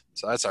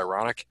 So that's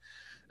ironic.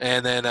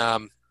 And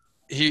then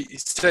he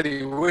said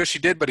he wish he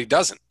did, but he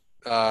doesn't.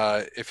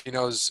 If he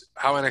knows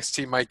how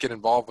NXT might get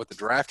involved with the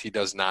draft, he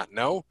does not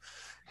know.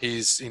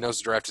 He knows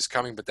the draft is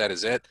coming, but that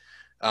is it.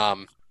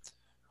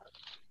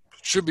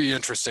 Should be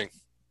interesting.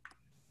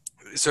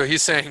 So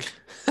he's saying,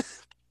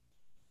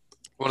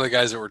 one of the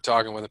guys that were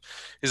talking with him,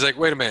 he's like,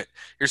 wait a minute,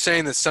 you're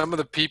saying that some of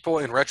the people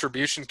in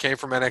Retribution came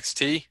from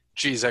NXT?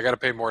 Geez, I got to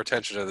pay more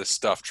attention to this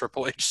stuff,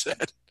 Triple H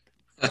said.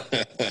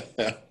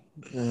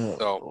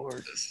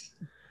 Lord.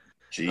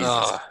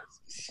 Jesus.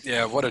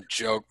 Yeah, what a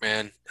joke,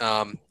 man.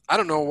 I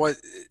don't know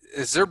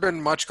has there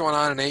been much going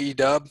on in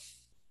AEW?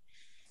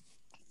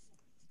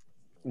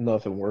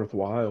 Nothing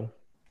worthwhile.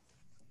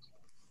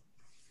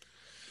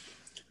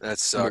 That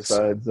sucks.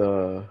 Besides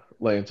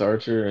Lance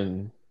Archer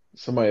and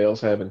somebody else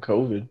having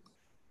COVID.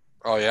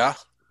 Oh, yeah?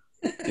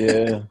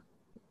 Yeah.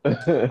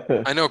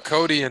 I know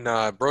Cody and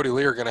Brody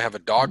Lee are going to have a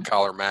dog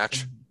collar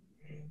match.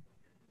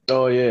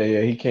 Oh,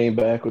 yeah. He came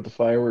back with the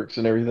fireworks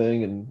and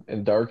everything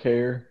and dark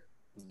hair.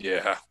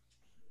 Yeah.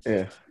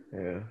 Yeah.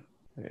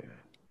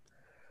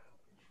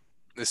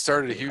 They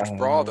started a huge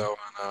brawl, though,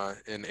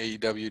 in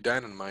AEW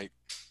Dynamite.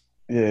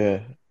 Yeah.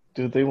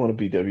 Dude, they want to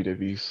be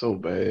WWE so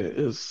bad.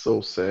 It's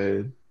so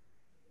sad.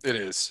 It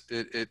is.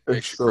 It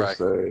makes you cry.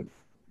 Sad.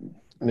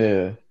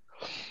 Yeah.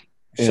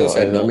 Shows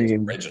had no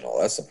original.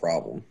 That's the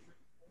problem.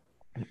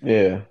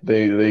 Yeah,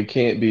 they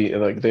can't be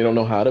like they don't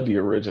know how to be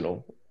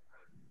original.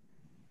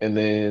 And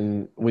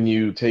then when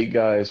you take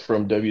guys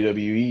from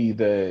WWE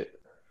that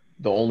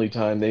the only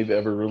time they've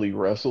ever really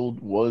wrestled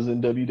was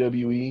in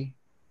WWE,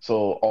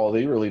 so all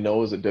they really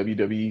know is a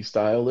WWE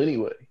style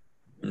anyway.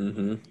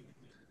 Mm-hmm.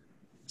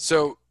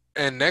 So,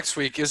 and next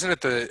week,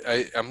 isn't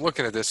it I'm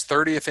looking at this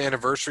 30th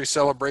anniversary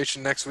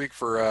celebration next week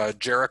for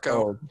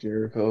Jericho? Oh,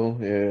 Jericho,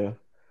 yeah.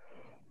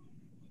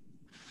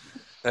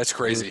 That's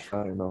crazy. I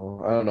don't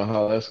know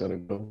how that's going to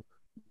go.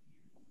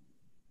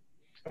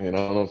 I mean, I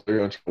don't know if they're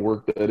going to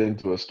work that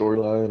into a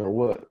storyline or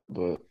what,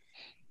 but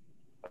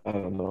I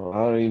don't know. I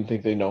don't even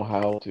think they know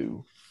how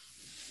to.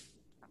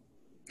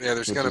 Yeah,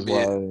 there's going to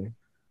be.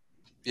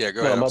 Yeah, go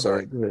ahead. I'm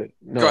sorry. Go ahead.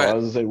 No, go ahead. I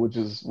was going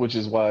to say, which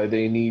is why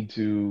they need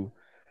to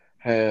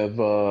have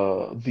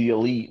the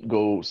elite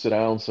go sit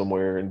down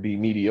somewhere and be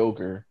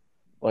mediocre,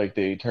 like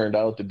they turned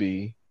out to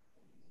be,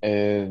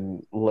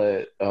 and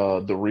let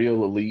the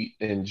real elite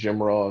and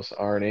Jim Ross,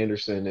 Arn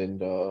Anderson,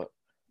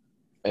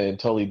 and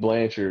Tully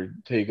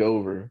Blanchard take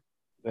over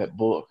that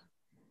book.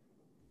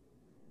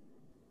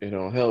 You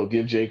know, hell,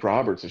 give Jake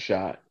Roberts a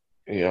shot.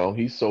 You know,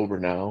 he's sober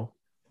now.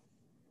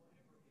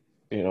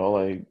 You know,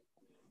 like,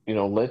 you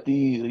know, let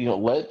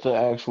the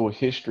actual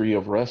history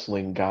of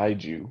wrestling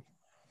guide you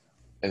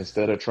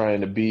instead of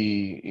trying to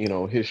be, you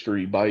know,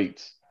 history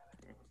bites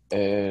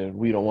and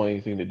we don't want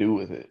anything to do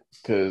with it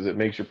because it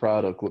makes your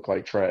product look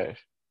like trash.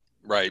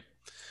 Right.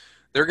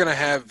 They're gonna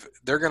have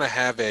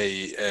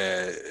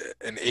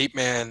an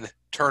 8-man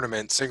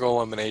tournament, single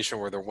elimination,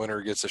 where the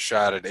winner gets a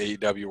shot at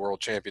AEW World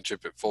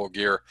Championship at Full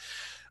Gear.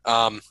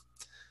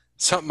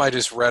 Something I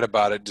just read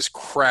about it just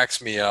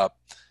cracks me up.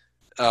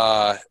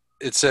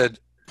 It said,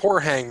 "Poor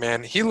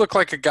Hangman. He looked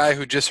like a guy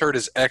who just heard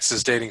his ex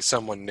is dating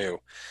someone new."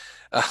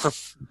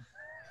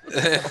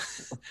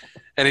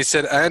 And he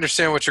said, I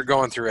understand what you're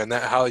going through and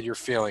how you're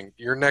feeling.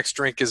 Your next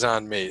drink is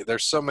on me.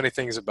 There's so many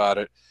things about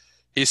it.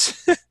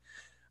 He's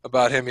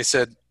about him. He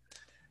said,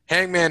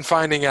 Hangman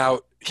finding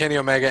out Kenny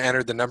Omega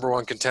entered the number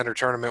one contender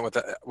tournament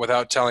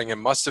without telling him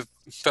must have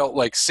felt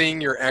like seeing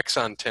your ex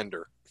on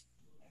Tinder.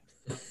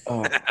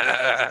 Oh.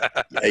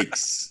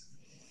 Yikes.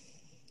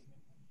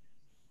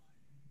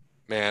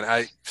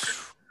 Man,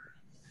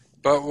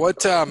 but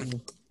what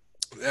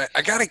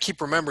I got to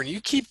keep remembering, you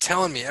keep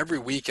telling me every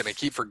week and I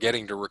keep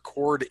forgetting to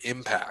record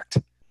Impact.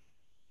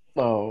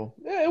 Oh,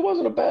 yeah, it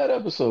wasn't a bad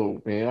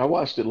episode, man. I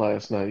watched it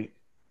last night.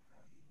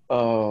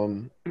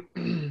 You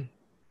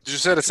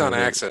said it's on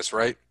Access,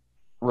 right?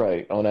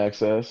 Right, on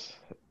Access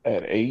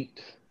at 8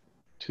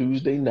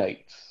 Tuesday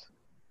nights.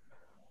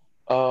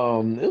 It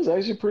was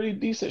actually a pretty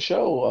decent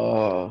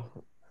show.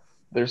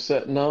 They're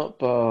setting up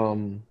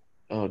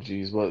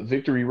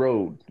Victory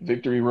Road.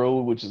 Victory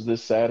Road, which is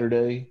this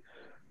Saturday.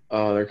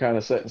 They're kind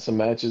of setting some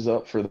matches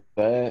up for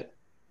that.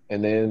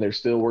 And then they're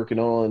still working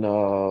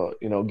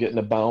on getting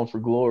a Bound for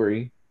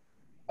Glory.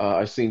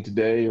 I seen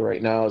today,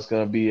 right now, it's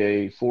going to be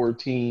a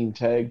 4-team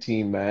tag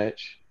team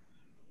match.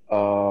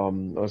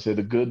 I say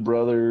the Good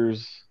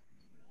Brothers,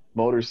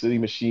 Motor City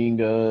Machine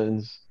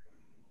Guns,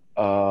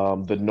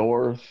 the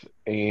North,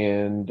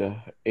 and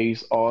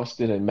Ace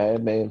Austin and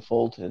Madman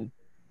Fulton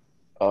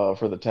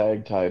for the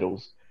tag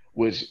titles,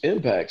 which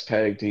Impact's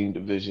tag team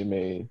division,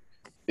 man,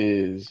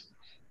 is,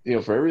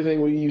 for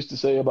everything we used to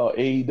say about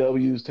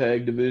AEW's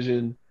tag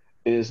division,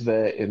 is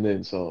that and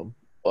then some.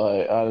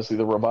 Honestly,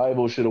 the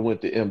Revival should have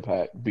went to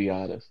Impact, be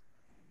honest.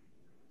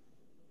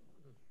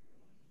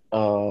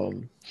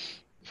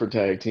 For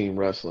tag team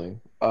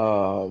wrestling. I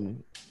know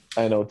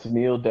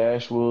Tennille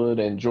Dashwood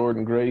and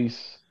Jordan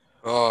Grace.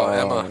 Oh,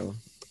 Emma.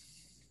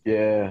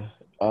 Yeah.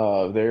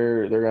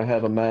 They're gonna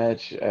have a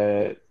match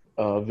at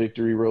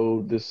Victory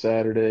Road this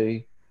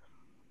Saturday.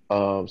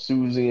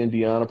 Susie and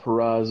Deonna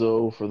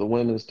Purrazzo for the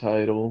women's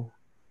title.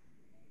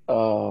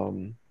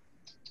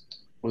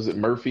 Was it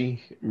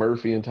Murphy?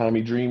 Murphy and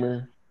Tommy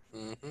Dreamer.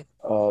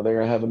 Mm-hmm. They're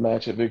gonna have a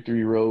match at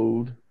Victory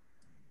Road.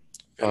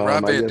 And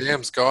Rob Van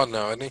Dam's gone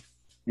now, isn't he?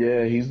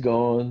 Yeah, he's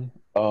gone.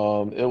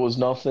 It was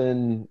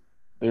nothing.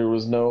 There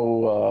was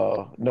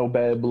no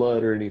bad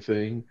blood or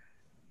anything.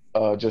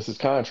 Just his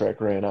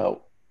contract ran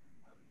out.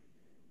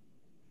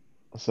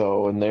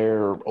 So, and they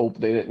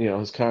didn't,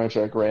 his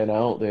contract ran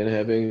out. They didn't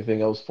have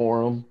anything else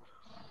for him.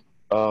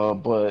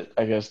 But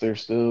I guess they're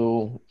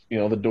still,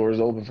 the door's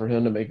open for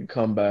him to make a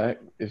comeback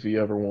if he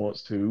ever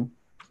wants to.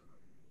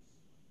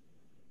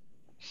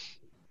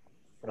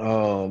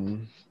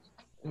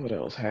 What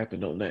else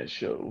happened on that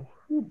show?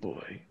 Oh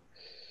boy.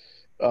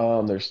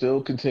 They're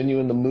still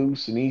continuing the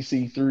Moose and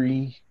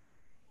EC3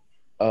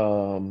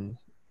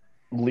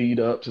 lead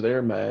up to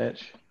their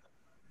match.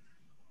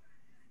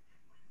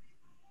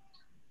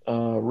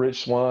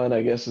 Rich Swann,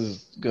 I guess,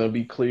 is going to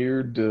be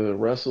cleared to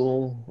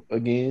wrestle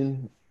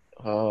again.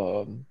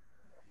 I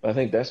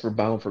think that's for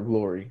Bound for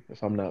Glory,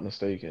 if I'm not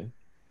mistaken.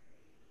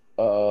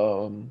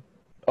 Ken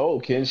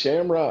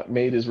Shamrock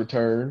made his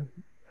return,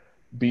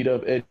 beat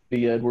up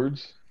Eddie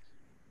Edwards.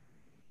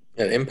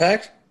 At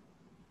Impact?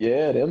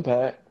 Yeah, at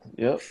Impact.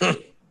 Yep.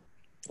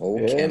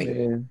 Kenny.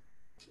 Man.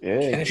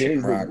 Yeah, Kenny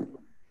Shamrock.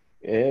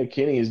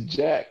 Kenny is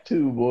jacked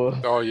too, boy.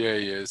 Oh, yeah,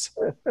 he is.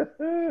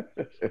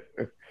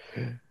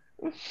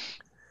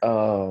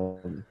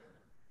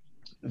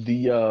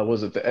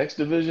 Was it the X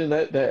Division,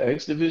 that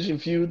X Division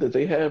feud that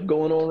they have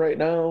going on right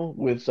now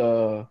with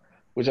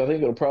which I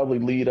think it'll probably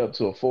lead up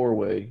to a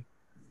 4-way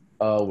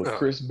with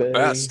Chris Bay.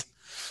 Best.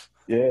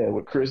 Yeah,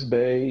 with Chris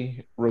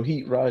Bay,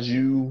 Rohit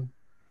Raju,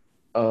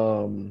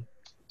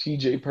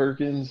 TJ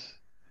Perkins,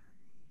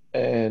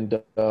 and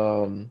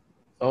oh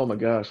my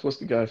gosh, what's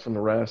the guy from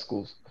the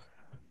Rascals?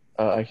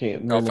 I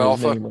can't remember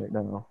his name right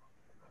now.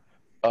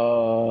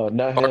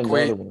 Not him,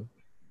 the other one.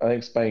 I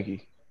think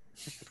Spanky.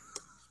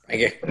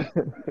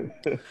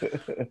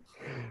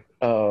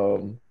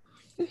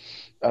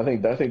 I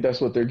think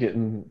that's what they're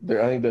getting.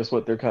 I think that's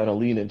what they're kind of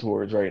leaning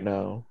towards right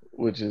now,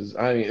 which is,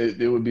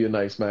 it would be a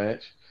nice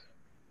match.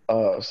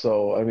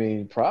 So I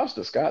mean, props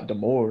to Scott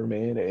D'Amore,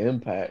 man, at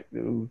Impact,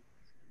 dude.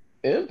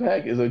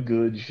 Impact is a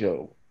good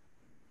show.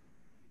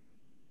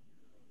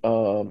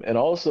 And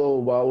also,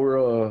 while we're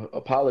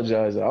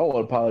apologizing, I want to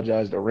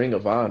apologize to Ring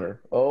of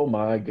Honor. Oh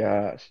my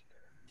gosh.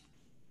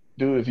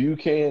 Dude, if you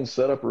can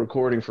set up a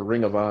recording for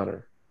Ring of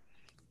Honor,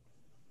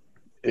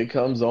 it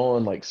comes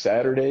on like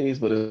Saturdays,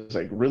 but it's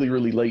like really,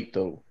 really late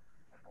though.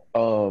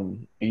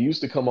 It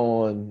used to come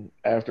on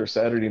after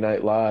Saturday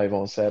Night Live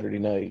on Saturday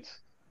nights,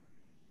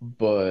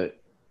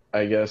 but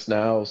I guess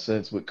now,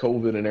 since with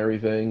COVID and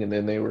everything, and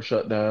then they were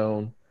shut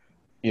down,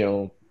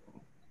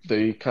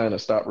 they kind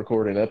of stopped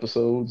recording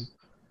episodes,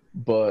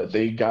 but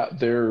they got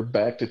their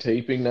back to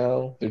taping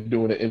now. They're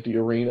doing an empty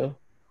arena.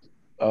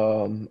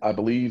 I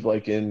believe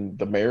like in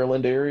the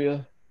Maryland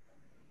area.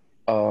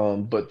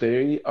 But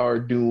they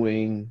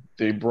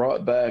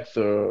brought back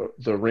the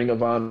Ring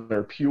of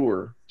Honor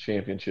Pure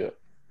Championship.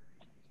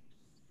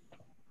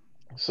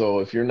 So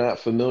if you're not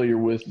familiar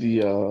with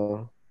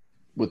the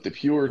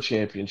Pure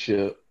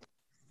Championship,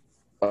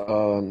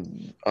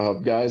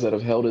 Guys that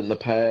have held it in the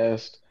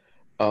past.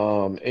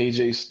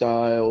 AJ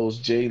Styles,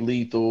 Jay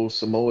Lethal,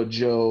 Samoa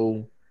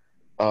Joe,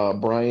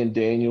 Bryan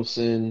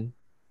Danielson.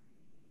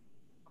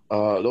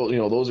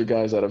 Those are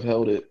guys that have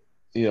held it,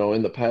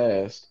 in the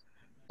past.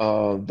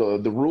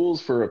 The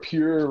rules for a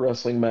pure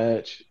wrestling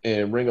match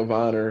and Ring of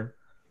Honor,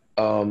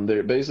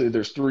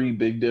 there's three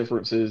big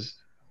differences.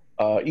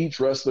 Each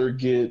wrestler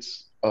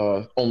gets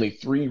only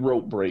 3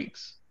 rope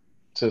breaks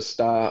to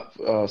stop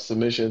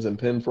submissions and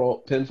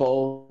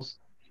pinfalls.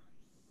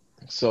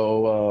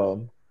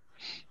 So,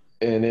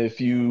 and if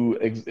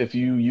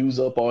you use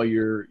up all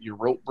your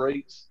rope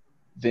breaks,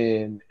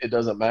 then it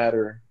doesn't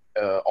matter.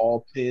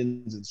 All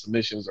pins and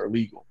submissions are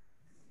legal.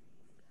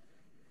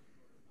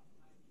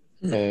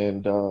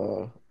 And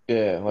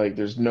yeah, like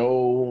there's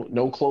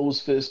no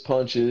closed fist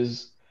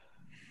punches.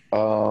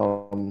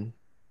 To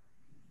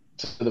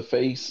the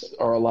face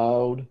are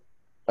allowed.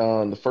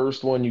 The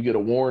first one you get a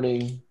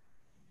warning,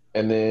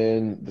 and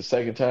then the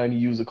second time you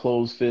use a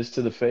closed fist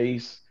to the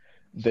face,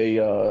 they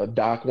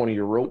dock one of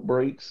your rope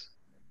breaks,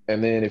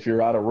 and then if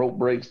you're out of rope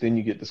breaks, then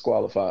you get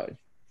disqualified.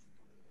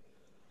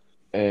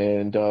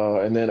 And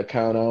then a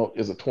count out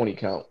is a 20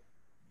 count.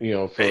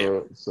 If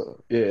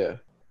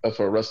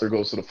a wrestler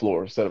goes to the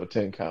floor instead of a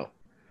 10 count.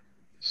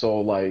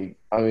 So like,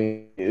 I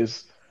mean,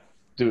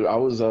 dude, I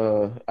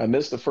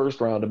missed the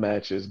first round of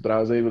matches, but I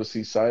was able to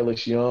see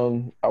Silas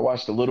Young. I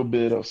watched a little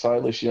bit of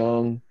Silas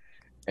Young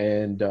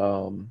and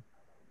oh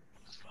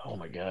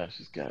my gosh,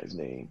 this guy's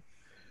name.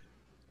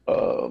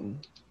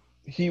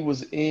 He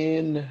was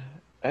in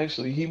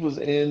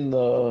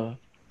the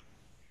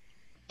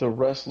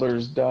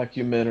wrestlers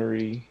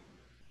documentary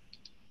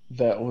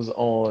that was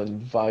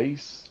on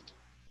Vice.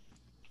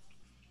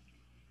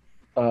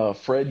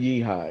 Fred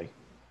Yehi.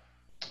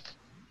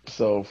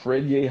 So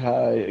Fred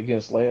Yehi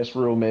against Last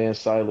Real Man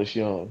Silas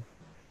Young.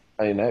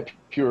 I mean, that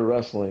pure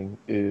wrestling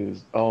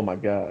is, oh my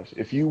gosh.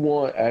 If you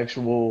want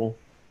actual,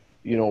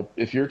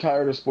 if you're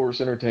tired of sports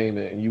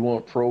entertainment and you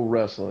want pro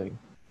wrestling,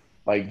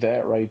 like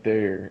that right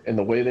there, and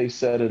the way they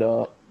set it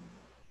up,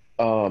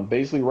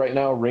 basically right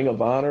now, Ring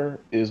of Honor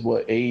is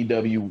what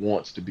AEW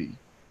wants to be.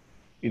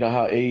 You know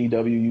how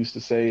AEW used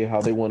to say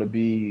how they want to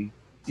be,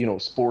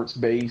 sports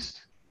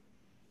based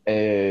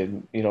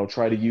and,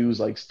 try to use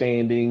like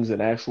standings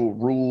and actual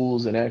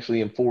rules and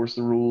actually enforce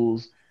the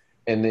rules.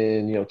 And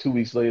then, 2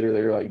 weeks later,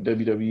 they're like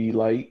WWE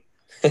light.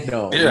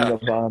 No, Yeah. Ring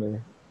of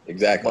Honor.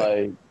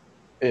 Exactly.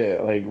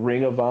 Like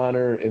Ring of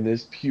Honor in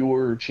this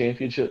pure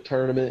championship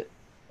tournament.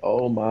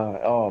 Oh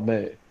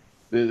man,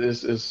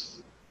 this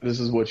is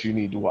what you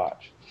need to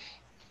watch.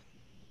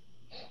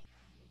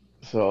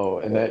 So,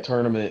 and that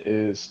tournament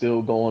is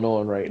still going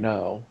on right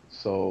now.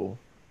 So,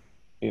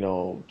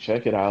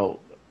 check it out.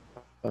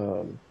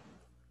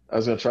 I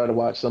was gonna try to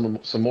watch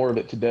some more of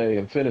it today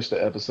and finish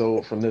the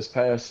episode from this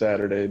past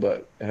Saturday,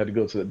 but I had to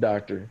go to the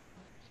doctor.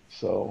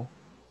 So,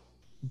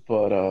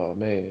 but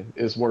man,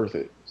 it's worth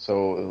it.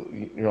 So,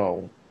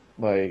 and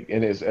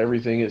it's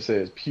everything it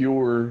says,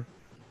 pure,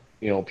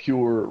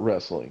 pure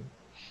wrestling.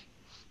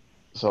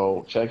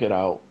 So check it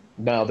out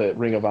now that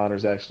Ring of Honor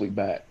is actually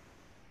back.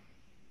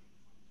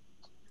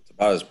 It's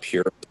about as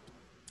pure as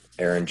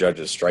Aaron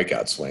Judge's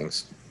strikeout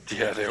swings.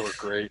 Yeah, they were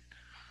great.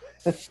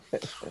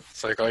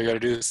 It's like all you got to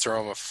do is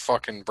throw him a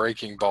fucking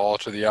breaking ball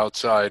to the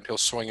outside. He'll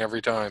swing every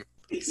time.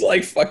 He's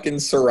like fucking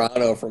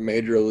Serrano from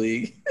Major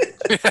League.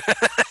 Hit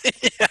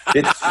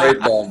straight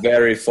ball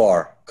very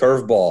far.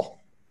 Curveball.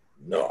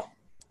 No.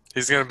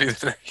 He's gonna be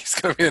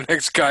the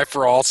next guy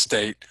for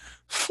Allstate.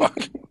 Fuck.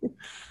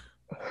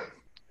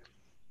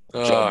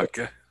 Oh,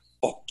 God.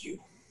 Fuck you.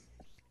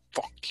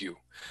 Fuck you.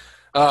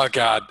 Oh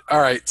God. All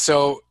right.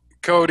 So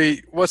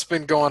Cody, what's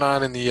been going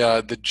on in the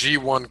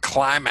G1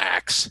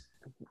 Climax?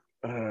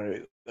 All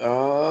right.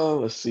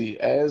 Let's see.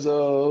 As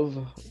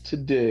of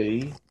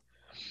today,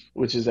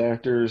 which is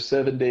after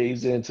 7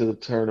 days into the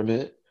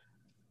tournament,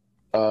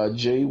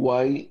 Jay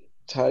White,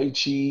 Tai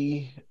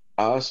Chi,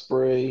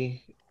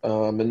 Ospreay,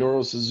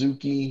 Minoru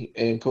Suzuki,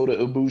 and Kota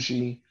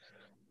Ibushi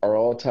are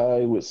all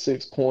tied with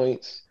 6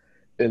 points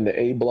in the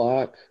A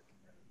block,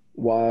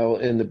 while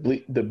in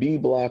the B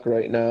block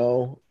right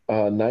now,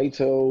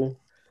 Naito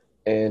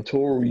and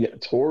Toru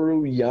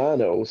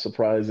Yano,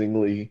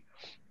 surprisingly,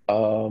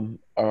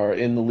 are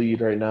in the lead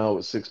right now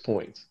with 6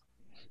 points.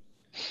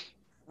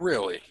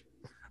 Really?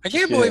 I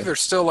can't believe they're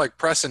still like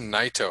pressing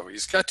Naito.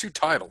 He's got 2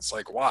 titles.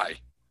 Like, why?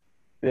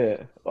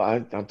 Yeah,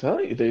 well, I'm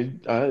telling you,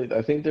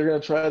 I think they're gonna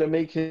try to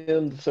make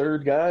him the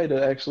third guy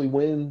to actually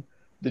win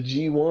the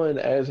G1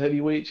 as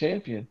heavyweight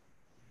champion.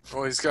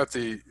 Well, he's got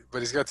the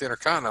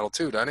Intercontinental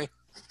too, doesn't he?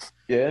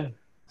 Yeah.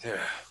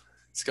 Yeah,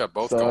 he's got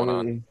both going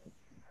on.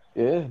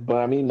 Yeah, but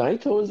I mean,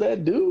 Naito is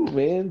that dude,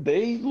 man.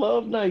 They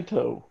love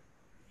Naito.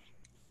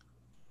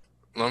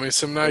 Love me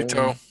some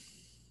Naito.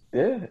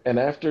 Yeah, and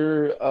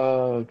after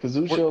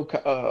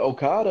Kazuchika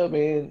Okada,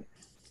 man,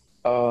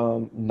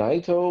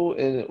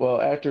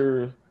 Naito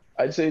after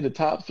I'd say the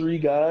top 3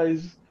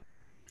 guys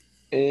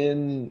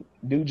in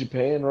New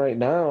Japan right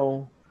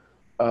now,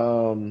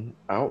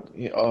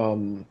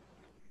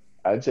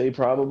 I'd say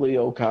probably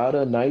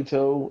Okada,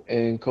 Naito,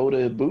 and Kota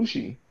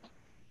Ibushi.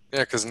 Yeah,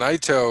 because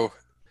Naito's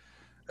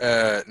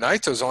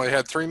only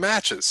had 3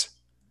 matches.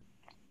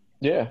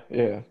 Yeah,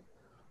 yeah.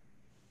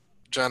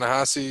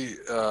 Tanahashi,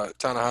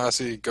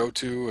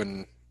 Goto,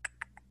 and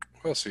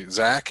who else?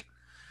 Zach.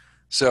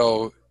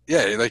 So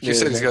yeah, like you Yeah,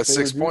 said, he's Zack got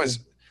Sabre 6 Jr. points,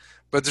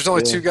 but there's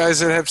only Yeah. 2 guys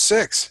that have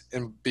 6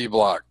 in B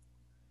block.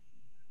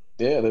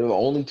 Yeah, they're the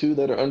only 2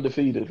 that are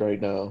undefeated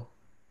right now.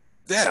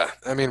 Yeah,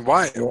 I mean,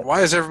 why Yeah.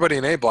 is everybody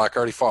in A block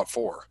already fought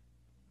 4?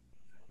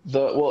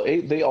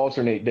 They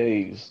alternate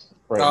days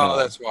right Oh, now.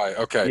 that's why.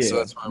 Okay, so Yeah,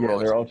 that's why we're yeah,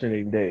 only. they're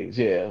alternating days.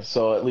 Yeah.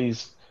 So at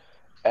least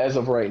as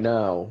of right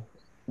now,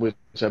 which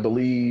I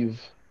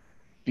believe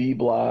B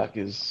block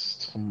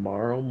is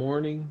tomorrow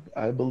morning,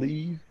 I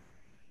believe.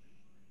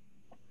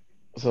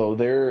 So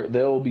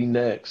they'll be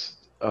next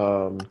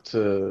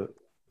to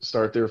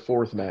start their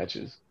 4th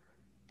matches.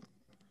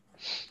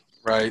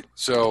 Right.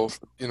 So,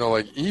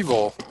 like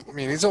Evil, I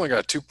mean, he's only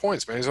got 2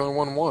 points, man. He's only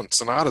won 1.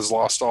 Sonata's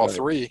lost all Right.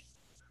 3.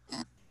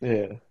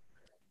 Yeah.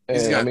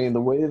 He's And I got. mean the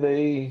way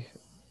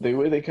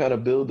they kind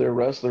of build their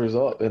wrestlers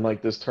up in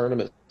like this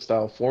tournament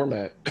style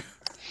format,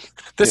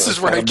 This it's is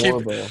where kind I of more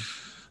keep. of a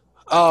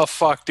Oh,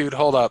 fuck, dude.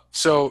 Hold up.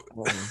 So,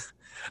 um,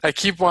 I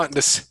keep wanting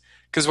to.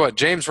 Because what?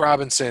 James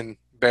Robinson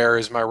Bear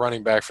is my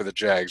running back for the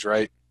Jags,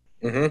 right?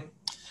 Mm-hmm.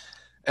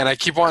 And I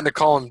keep wanting to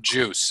call him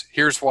Juice.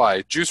 Here's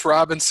why. Juice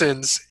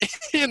Robinson's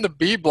in the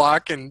B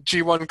block and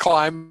G1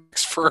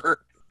 Climax for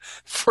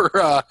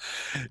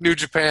New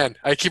Japan.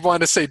 I keep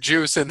wanting to say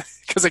Juice, and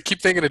because I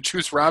keep thinking of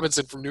Juice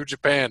Robinson from New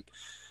Japan,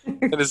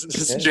 and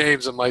it's yeah,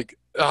 James. I'm like,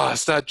 oh,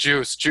 it's not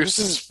Juice. Juice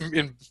is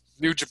in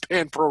New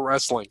Japan Pro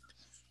Wrestling.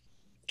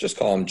 Just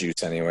call him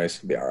Juice, anyways.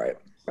 Be all right.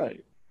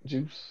 right.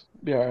 Juice.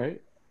 Be all right.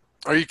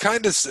 Are you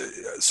kind of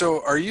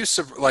so? Are you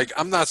like?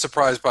 I'm not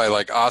surprised by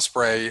like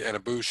Osprey and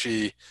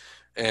Ibushi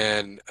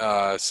and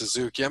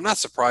Suzuki. I'm not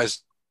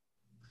surprised.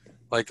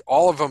 Like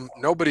all of them,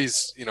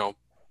 nobody's.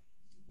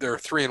 They're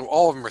 3 and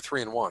all of them are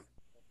 3-1.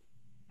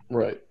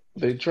 Right.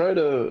 They try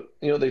to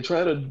build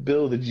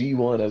the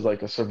G1 as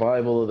like a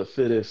survival of the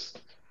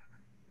fittest,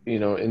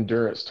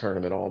 endurance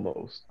tournament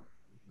almost.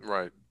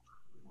 Right.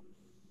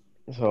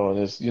 So, and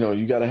it's,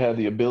 you got to have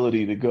the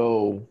ability to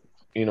go,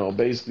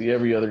 basically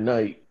every other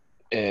night,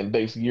 and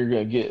basically you're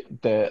going to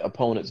get that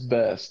opponent's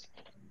best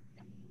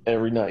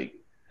every night.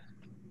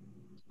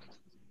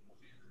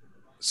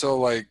 So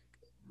like,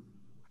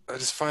 I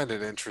just find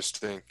it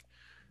interesting.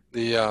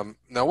 The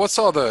now, what's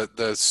all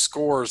the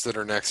scores that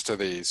are next to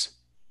these?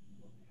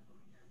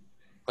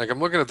 Like I'm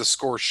looking at the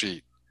score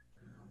sheet,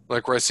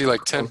 like where I see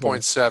like Okay.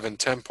 10.7,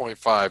 10.5,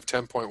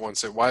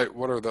 10.16. Why?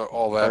 What are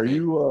all that Are mean?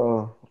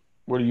 you,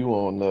 what are you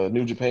on?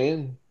 New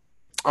Japan?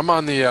 I'm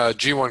on the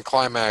G1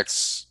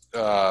 Climax.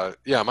 Yeah,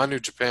 I'm on New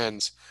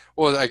Japan's.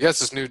 Well, I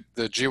guess it's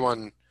the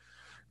G1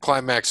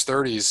 Climax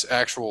 30's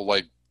actual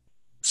like Oh,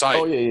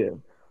 site. yeah, yeah.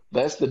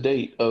 That's the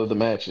date of the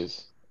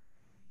matches.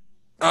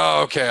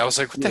 Oh, okay. I was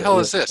like, what the Yeah, hell yeah,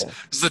 is this? yeah.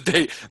 It's the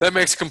date. That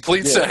makes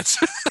complete Yeah. sense.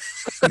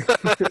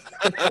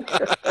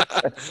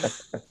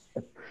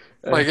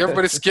 Like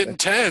everybody's getting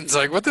tens.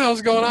 Like, what the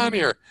hell's going on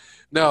here?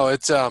 No,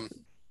 it's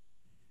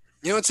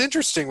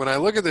interesting when I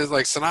look at this.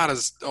 Like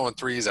Sonata's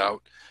 0-3's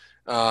out,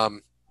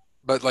 um,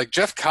 but like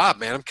Jeff Cobb,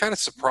 man, I'm kind of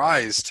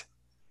surprised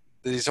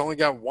that he's only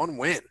got 1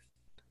 win.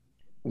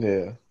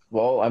 Yeah.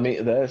 Well, I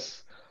mean,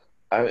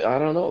 I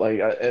don't know. Like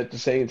at the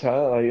same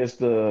time, I guess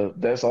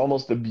that's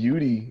almost the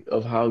beauty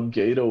of how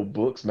Gato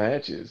books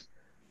matches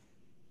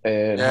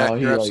and Yeah, how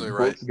you're he absolutely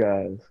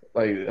right.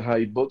 like how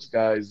he books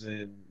guys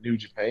in New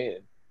Japan.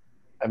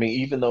 I mean,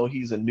 even though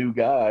he's a new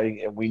guy,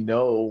 and we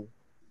know,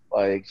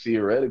 like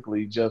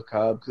theoretically, Jeff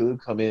Cobb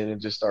could come in and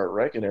just start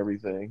wrecking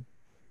everything.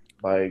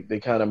 Like they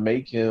kind of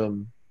make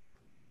him,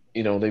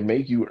 they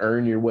make you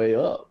earn your way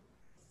up.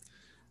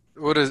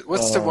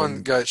 What's the one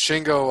Um, guy?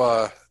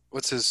 Shingo.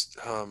 What's his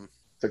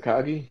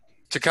Takagi,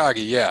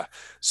 Takagi? Yeah.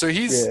 So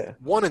he's yeah.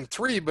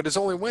 1-3, but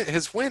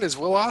his win is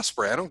Will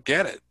Ospreay. I don't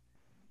get it.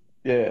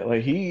 Yeah,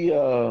 like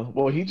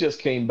he just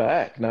came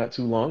back not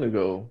too long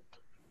ago.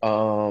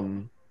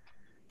 Um,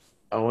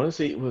 I want to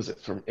say, was it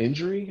from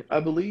injury, I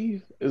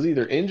believe? It was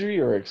either injury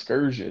or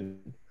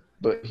excursion,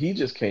 but he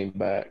just came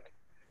back,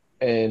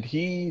 and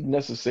he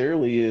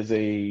necessarily is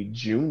a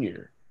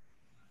junior,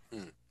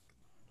 Hmm.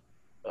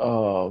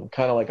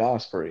 kind of like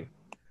Osprey.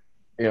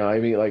 I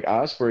mean, like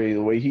Osprey,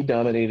 the way he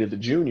dominated the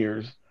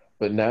juniors,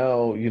 but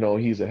now,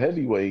 he's a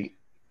heavyweight,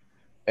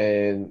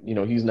 and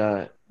he's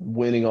not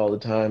winning all the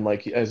time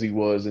like as he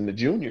was in the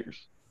juniors.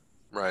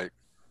 Right.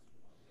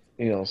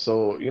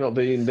 So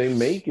they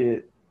make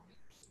it.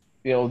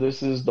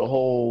 This is the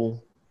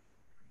whole,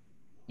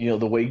 the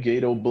way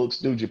Gato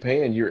books New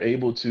Japan, you're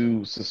able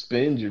to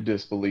suspend your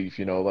disbelief,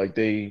 like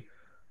they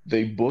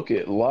book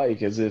it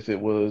like as if it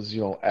was,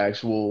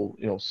 actual,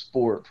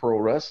 sport pro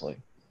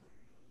wrestling.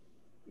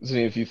 So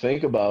if you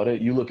think about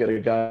it, you look at a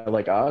guy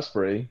like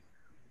Osprey,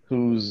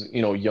 who's,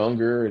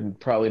 younger and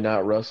probably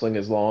not wrestling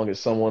as long as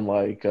someone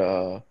like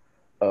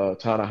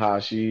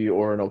Tanahashi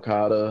or an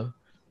Okada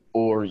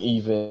or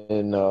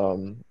even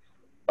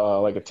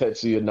like a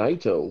Tetsuya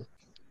Naito.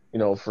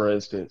 For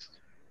instance,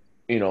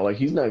 like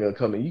he's not gonna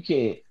come in.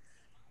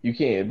 You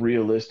can't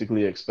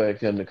realistically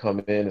expect him to come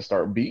in and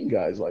start beating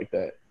guys like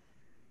that,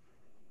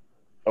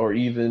 or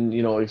even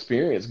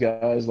experienced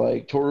guys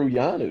like Toru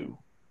Yano.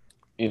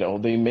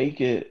 They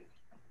make it.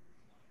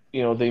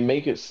 They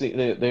make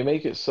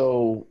it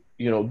so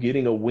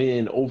getting a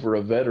win over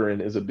a veteran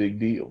is a big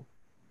deal.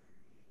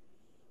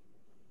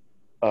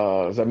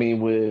 I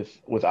mean,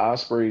 with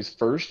Osprey's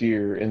first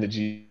year in the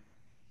G.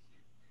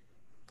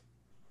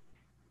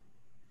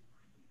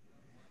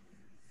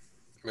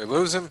 We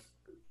lose him.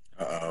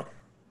 Uh-oh.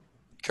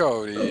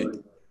 Cody.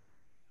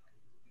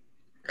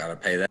 Gotta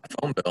pay that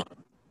phone bill.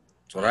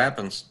 That's what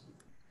happens.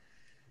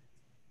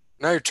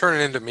 Now you're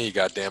turning into me,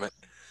 goddammit.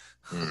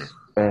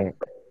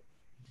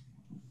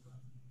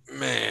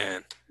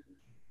 Man.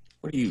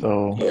 What do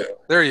you...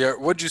 There you are.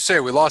 What'd you say?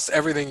 We lost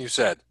everything you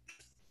said.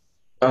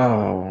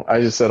 Oh,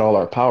 I just said all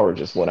our power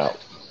just went out.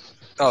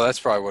 Oh, that's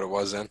probably what it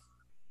was then.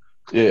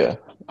 Yeah.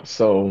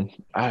 So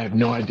I have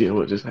no idea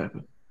what just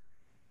happened.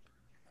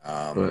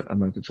 But I'm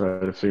going to try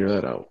to figure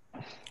that out.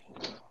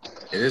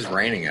 It is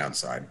raining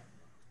outside.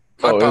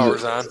 My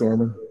power's on.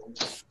 Storming?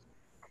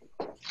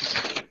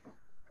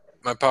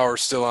 My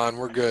power's still on.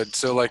 We're good.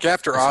 So, like,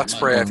 after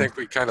Osprey, I think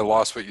we kind of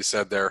lost what you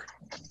said there.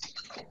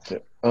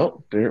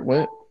 Oh, there it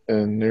went.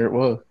 And there it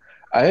was.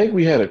 I think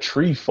we had a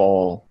tree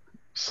fall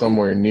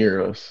somewhere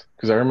near us.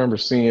 Because I remember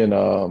seeing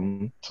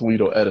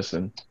Toledo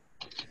Edison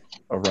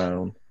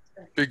around.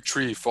 Big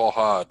tree fall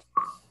hard.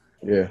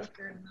 Yeah.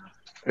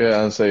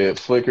 Yeah, I'd say it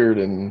flickered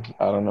and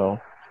I don't know.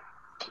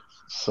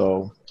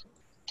 So.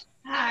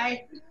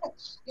 Hi.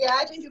 Yeah,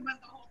 I think it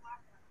went the whole block.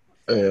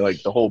 Yeah,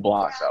 like the whole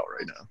block's out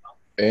right now.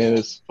 And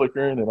it's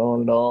flickering and on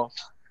and off.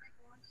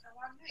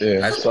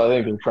 Yeah, so I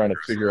think I'm trying to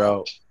figure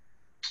out.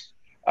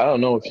 I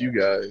don't know if you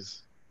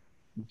guys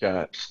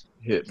got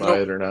hit by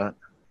it or not.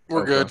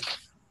 We're good.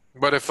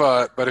 But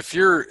if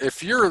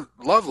your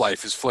love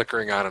life is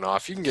flickering on and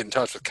off, you can get in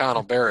touch with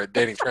Connell Barrett,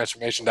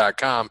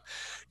 datingtransformation.com.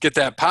 Get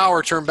that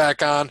power turned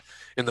back on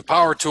in the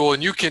power tool,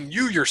 and you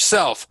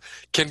yourself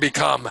can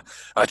become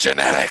a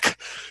genetic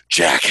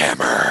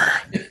jackhammer.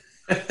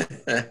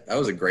 That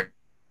was a great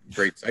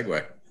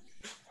segue.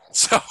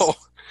 So,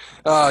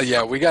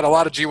 yeah, we got a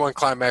lot of G1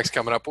 Climax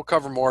coming up. We'll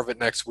cover more of it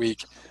next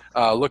week.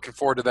 Looking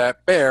forward to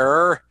that.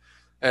 Bear,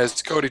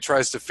 as Cody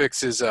tries to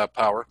fix his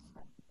power.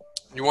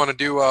 You want to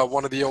do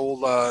one of the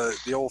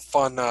old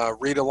fun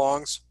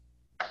read-alongs?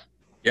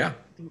 Yeah.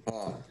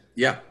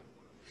 Yeah.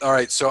 All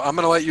right, so I'm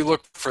going to let you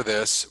look for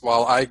this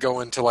while I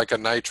go into like a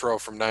Nitro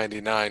from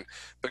 99.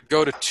 But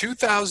go to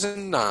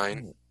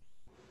 2009,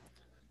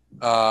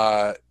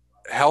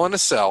 Hell in a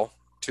Cell,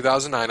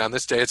 2009. On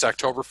this day, it's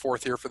October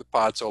 4th here for the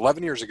pod, so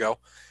 11 years ago.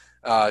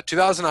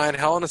 2009,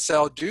 Hell in a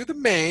Cell. Do the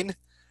main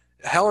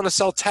Hell in a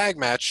Cell tag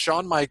match,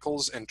 Shawn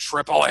Michaels and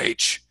Triple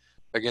H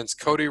against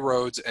Cody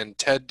Rhodes and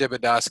Ted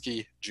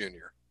DiBiase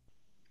Jr.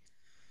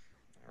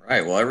 All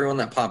right, well, everyone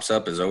that pops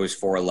up is always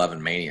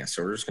 411 Mania,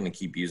 so we're just going to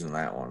keep using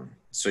that one.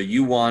 So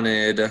you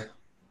wanted...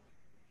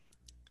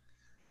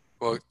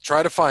 Well,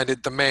 try to find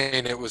it. The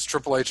main, it was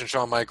Triple H and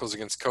Shawn Michaels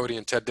against Cody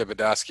and Ted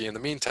DiBiase. In the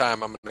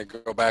meantime, I'm going to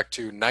go back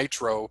to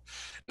Nitro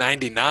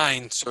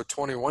 99, so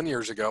 21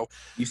 years ago.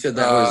 You said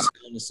that was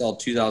Hell in a Cell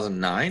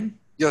 2009?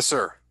 Yes,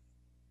 sir.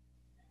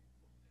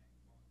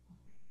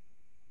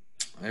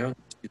 Hell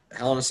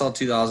in a Cell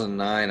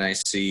 2009, I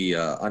see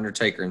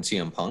Undertaker and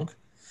CM Punk.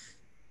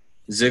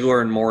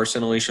 Ziggler and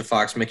Morrison, Alicia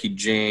Fox, Mickie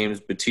James,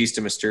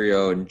 Batista,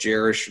 Mysterio, and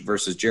Jericho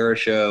versus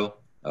Jericho.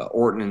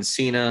 Orton and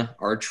Cena,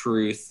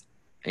 R-Truth,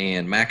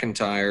 and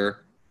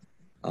McIntyre.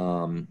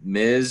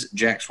 Miz,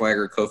 Jack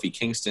Swagger, Kofi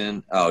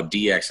Kingston. Oh,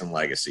 DX and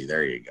Legacy.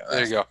 There you go.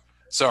 There you go.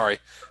 Sorry.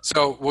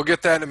 So we'll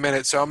get that in a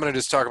minute. So I'm going to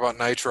just talk about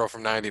Nitro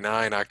from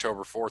 99,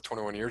 October 4th,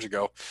 21 years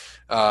ago.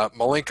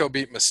 Malenko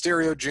beat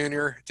Mysterio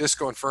Jr.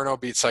 Disco Inferno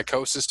beat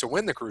Psychosis to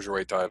win the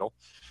Cruiserweight title.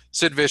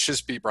 Sid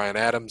Vicious beat Bryan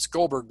Adams.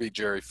 Goldberg beat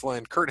Jerry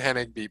Flynn. Kurt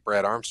Hennig beat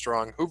Brad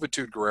Armstrong.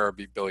 Juventud Guerrera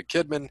beat Billy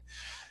Kidman.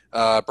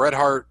 Bret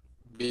Hart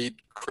beat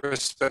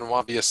Chris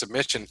Benoit via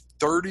submission.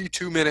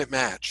 32-minute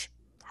match.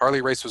 Harley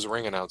Race was a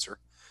ring announcer.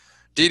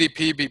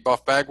 DDP beat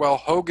Buff Bagwell.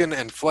 Hogan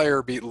and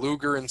Flair beat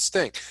Luger and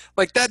Sting.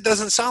 Like, that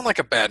doesn't sound like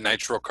a bad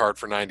Nitro card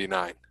for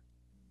 99.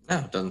 No,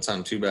 it doesn't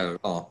sound too bad at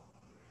all.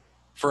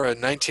 For a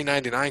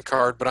 1999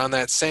 card, but on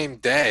that same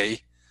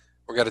day,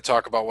 we're going to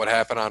talk about what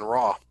happened on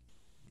Raw.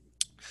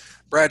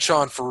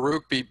 Bradshaw and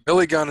Farouk beat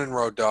Billy Gunn and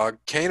Road Dogg,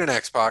 Kane and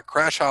X-Pac,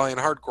 Crash Holly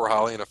and Hardcore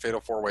Holly in a fatal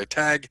four-way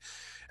tag.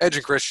 Edge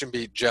and Christian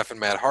beat Jeff and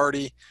Matt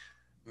Hardy.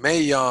 Mae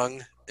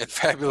Young and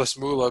Fabulous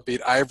Moolah beat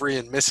Ivory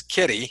and Miss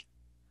Kitty.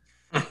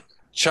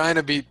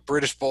 Chyna beat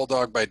British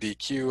Bulldog by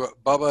DQ.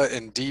 Bubba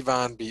and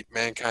Devon beat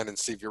Mankind and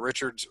Stevie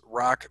Richards.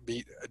 Rock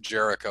beat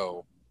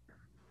Jericho.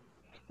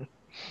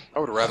 I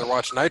would rather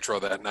watch Nitro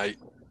that night.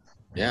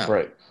 Yeah.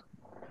 Right.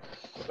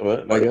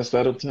 Well, I guess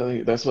that'll tell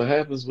you. That's what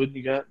happens when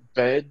you got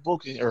bad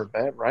booking or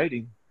bad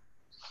writing.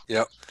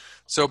 Yep.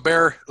 So,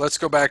 Bear, let's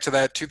go back to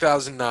that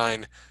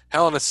 2009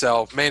 Hell in a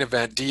Cell main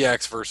event,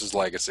 DX versus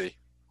Legacy.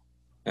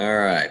 All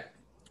right.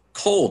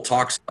 Cole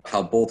talks about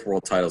how both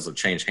world titles have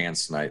changed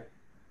hands tonight.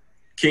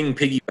 King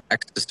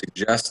piggybacks to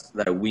suggest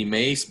that we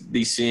may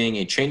be seeing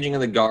a changing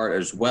of the guard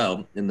as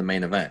well in the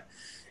main event.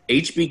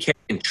 HBK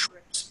and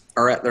Trips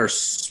are at their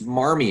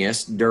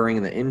smarmiest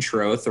during the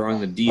intro,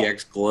 throwing the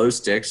DX glow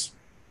sticks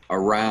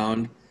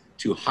around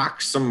to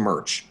hawk some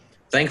merch.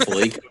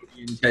 Thankfully,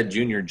 Cody and Ted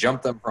Jr.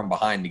 jumped them from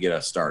behind to get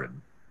us started.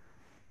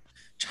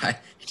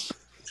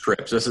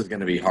 Trips, this is going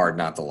to be hard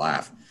not to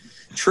laugh.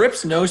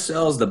 Trips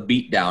no-sells the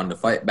beatdown to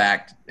fight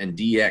back, and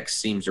DX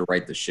seems to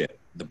right the ship.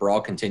 The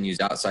brawl continues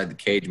outside the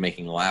cage,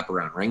 making a lap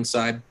around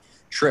ringside.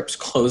 Trips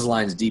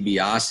clotheslines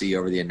DiBiase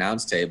over the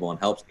announce table and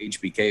helps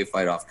HBK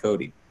fight off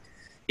Cody.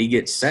 He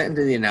gets sent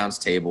into the announce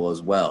table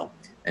as well,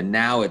 and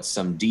now it's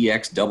some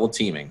DX double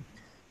teaming.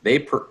 They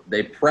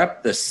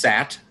prep the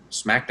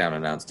SmackDown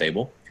announce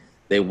table.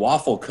 They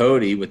waffle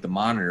Cody with the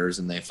monitors,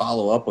 and they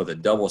follow up with a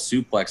double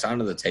suplex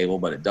onto the table,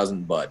 but it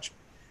doesn't budge.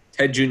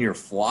 Ted Jr.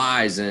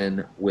 flies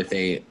in with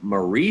a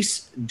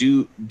Maurice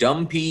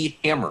Dumpy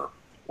hammer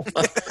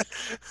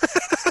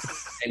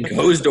and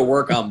goes to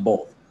work on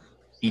both.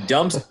 He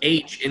dumps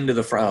H into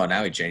the front. Oh,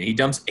 now he changed. He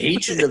dumps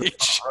H into the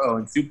front row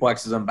and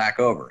suplexes him back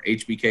over.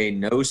 HBK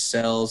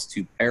no-sells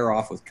to pair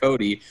off with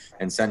Cody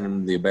and send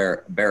him to the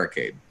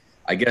barricade.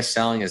 I guess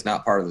selling is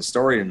not part of the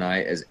story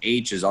tonight, as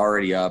H is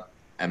already up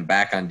and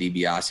back on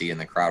DiBiase in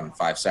the crowd in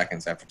 5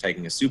 seconds after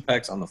taking a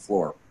suplex on the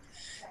floor.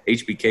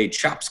 HBK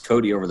chops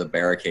Cody over the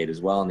barricade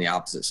as well on the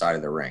opposite side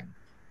of the ring.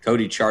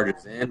 Cody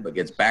charges in but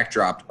gets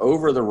backdropped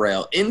over the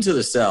rail into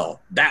the cell.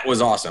 That was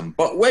awesome.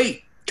 But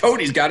wait,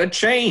 Cody's got a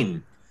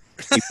chain.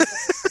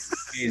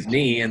 He his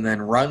knee and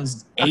then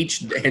runs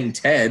H and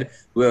Ted,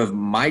 who have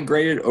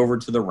migrated over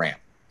to the ramp.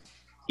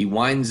 He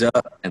winds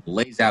up and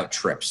lays out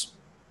Trips.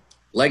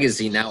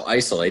 Legacy now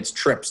isolates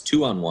Trips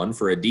 2-on-1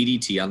 for a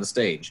DDT on the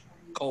stage.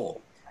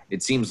 Cole.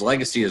 It seems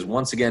Legacy is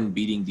once again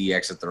beating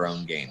DX at their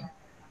own game.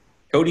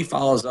 Cody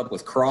follows up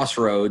with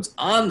Crossroads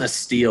on the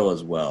steel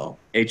as well.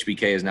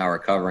 HBK is now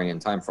recovering in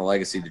time for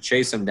Legacy to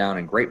chase him down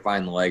and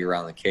grapevine the leg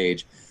around the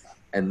cage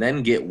and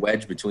then get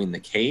wedged between the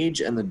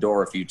cage and the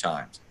door a few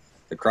times.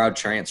 The crowd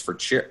chants for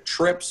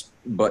Trips,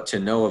 but to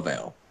no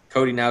avail.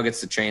 Cody now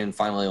gets the chain and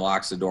finally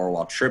locks the door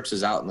while Trips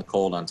is out in the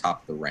cold on top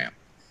of the ramp.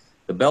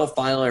 The bell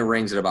finally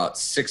rings at about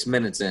 6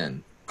 minutes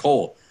in.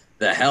 Cole,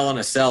 the Hell in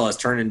a Cell has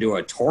turned into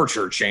a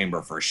torture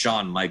chamber for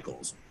Shawn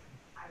Michaels.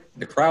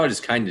 The crowd is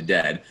kind of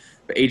dead,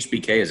 but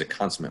HBK is a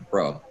consummate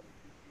pro.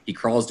 He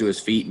crawls to his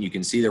feet, and you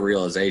can see the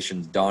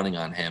realizations dawning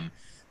on him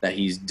that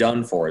he's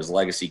done for as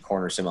Legacy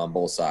corners him on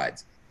both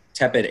sides.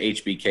 Tepid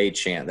HBK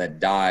chant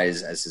that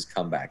dies as his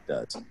comeback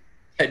does.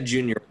 Ted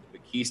Jr.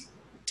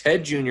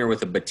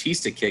 with a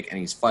Batista kick, and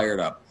he's fired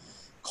up.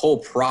 Cole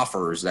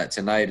proffers that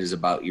tonight is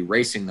about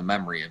erasing the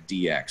memory of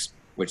DX,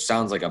 which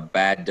sounds like a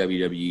bad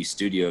WWE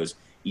Studios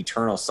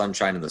Eternal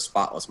Sunshine of the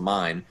Spotless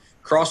Mind,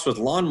 crossed with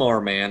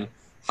Lawnmower Man,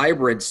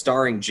 hybrid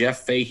starring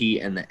Jeff Fahey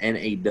and the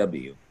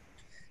NAW.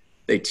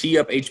 They tee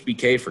up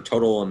HBK for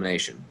total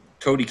elimination.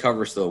 Cody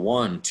covers the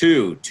 1,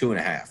 2,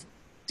 2.5.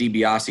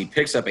 DiBiase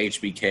picks up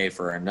HBK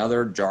for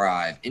another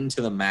drive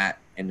into the mat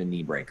and a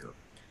knee breaker.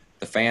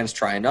 The fans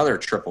try another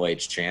Triple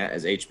H chant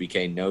as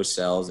HBK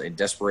no-sells a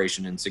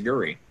Desperation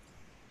Enziguri.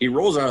 He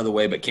rolls out of the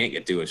way but can't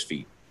get to his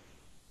feet.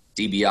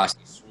 DiBiase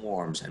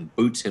swarms and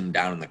boots him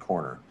down in the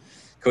corner.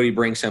 Cody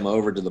brings him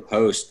over to the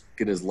post,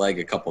 get his leg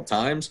a couple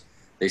times.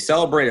 They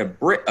celebrate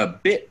a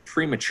bit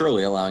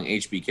prematurely, allowing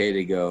HBK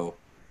to go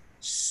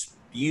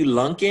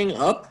spelunking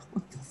up.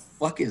 What the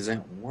fuck is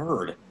that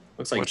word?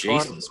 Looks like Which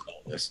Jason one?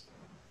 spelled this.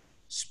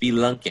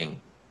 Spelunking.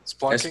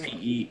 Splunking?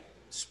 S-P-E,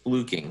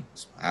 spluking.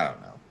 I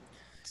don't know.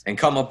 And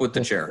come up with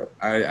the chair.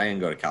 I didn't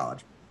go to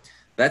college.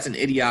 That's an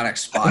idiotic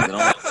spot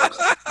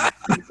that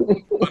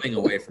only putting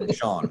away from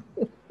Shawn.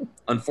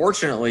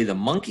 Unfortunately, the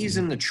monkeys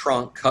in the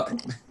trunk,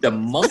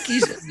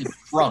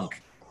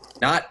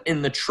 not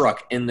in the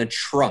truck, in the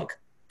trunk,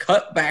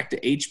 cut back to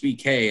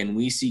HBK, and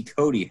we see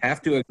Cody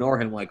have to ignore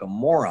him like a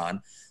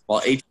moron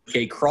while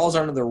HBK crawls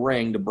under the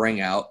ring to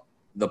bring out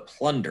the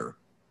plunder.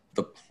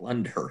 The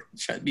plunder.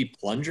 Should it be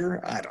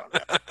plunger? I don't know.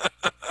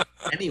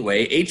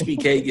 Anyway,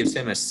 HBK gives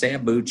him a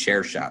Sabu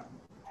chair shot.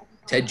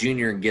 Ted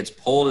Jr. gets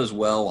pulled as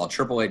well while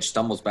Triple H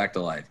stumbles back to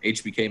life.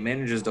 HBK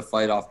manages to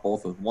fight off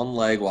both with one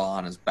leg while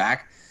on his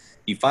back.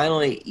 He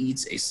finally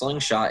eats a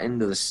slingshot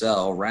into the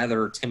cell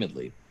rather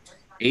timidly.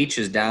 H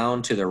is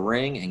down to the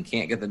ring and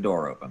can't get the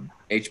door open.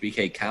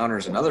 HBK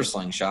counters another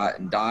slingshot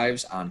and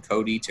dives on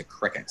Cody to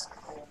crickets.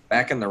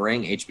 Back in the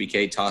ring,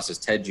 HBK tosses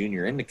Ted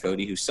Jr. into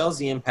Cody, who sells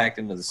the impact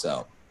into the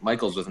cell.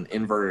 Michaels with an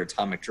inverted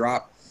atomic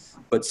drop,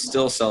 but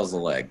still sells the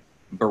leg.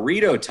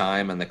 Burrito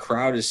time, and the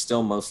crowd is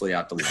still mostly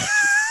out to lunch.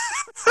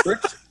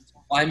 Trips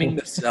climbing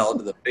the cell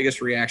to the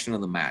biggest reaction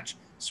of the match.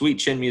 Sweet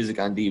chin music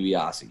on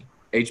DiBiase.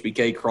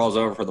 HBK crawls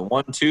over for the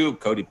 1-2.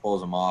 Cody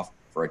pulls him off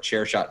for a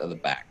chair shot to the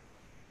back.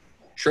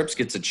 Trips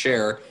gets a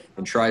chair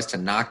and tries to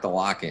knock the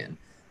lock in.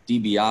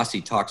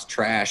 DiBiase talks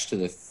trash to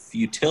the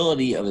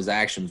futility of his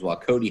actions while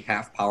Cody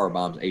half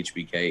powerbombs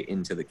HBK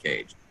into the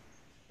cage.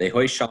 They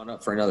hoist Shawn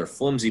up for another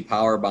flimsy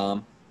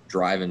powerbomb,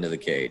 drive into the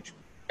cage.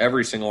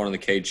 Every single one of the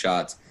cage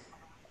shots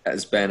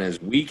has been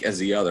as weak as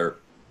the other,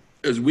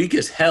 as weak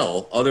as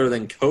hell other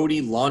than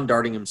Cody lawn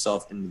darting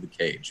himself into the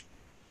cage.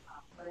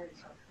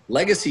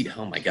 Legacy,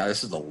 oh my God,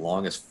 this is the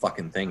longest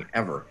fucking thing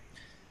ever.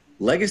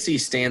 Legacy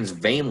stands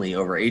vainly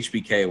over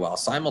HBK while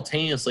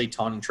simultaneously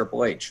taunting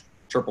Triple H.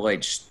 Triple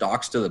H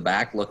stalks to the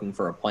back looking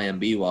for a plan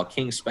B while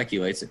King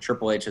speculates that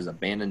Triple H has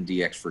abandoned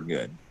DX for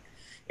good.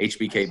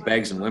 HBK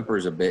begs and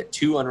whimpers a bit,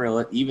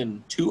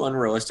 even too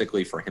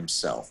unrealistically for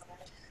himself.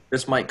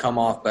 This might come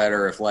off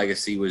better if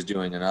Legacy was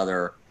doing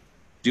another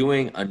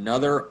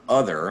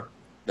other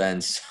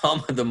than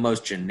some of the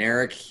most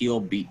generic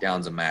heel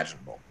beatdowns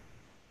imaginable.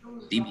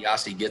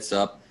 DiBiase gets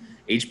up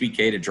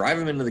HBK to drive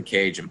him into the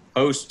cage and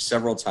post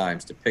several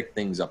times to pick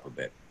things up a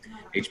bit.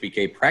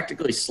 HBK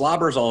practically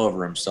slobbers all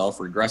over himself,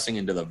 regressing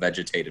into the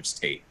vegetative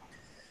state.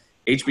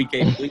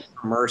 HBK pleads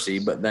for mercy,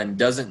 but then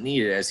doesn't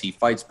need it as he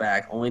fights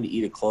back, only to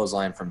eat a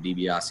clothesline from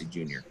DiBiase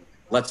Jr.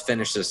 Let's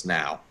finish this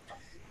now.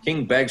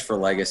 King begs for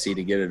Legacy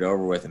to get it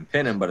over with and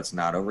pin him, but it's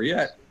not over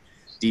yet.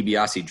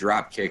 DiBiase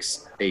drop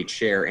kicks a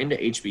chair into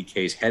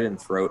HBK's head and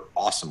throat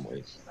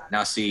awesomely.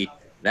 Now see,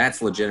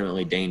 that's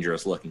legitimately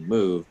dangerous looking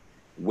move.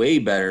 Way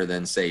better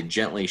than, say,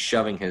 gently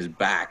shoving his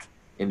back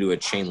into a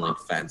chain link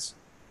fence.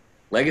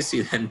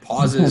 Legacy then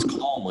pauses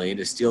calmly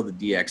to steal the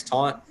DX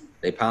taunt.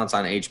 They pounce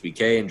on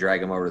HBK and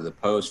drag him over to the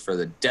post for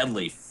the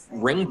deadly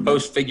ring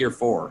post figure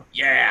 4.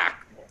 Yeah!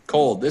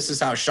 Cold. This is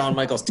how Shawn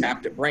Michaels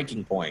tapped at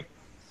breaking point.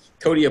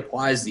 Cody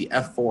applies the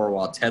F4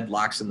 while Ted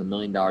locks in the $1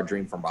 Million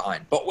Dream from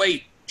behind. But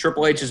wait!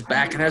 Triple H is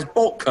back and has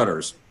bolt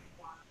cutters.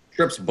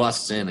 Trips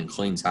busts in and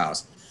cleans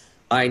house.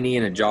 High knee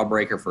and a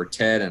jawbreaker for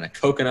Ted and a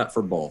coconut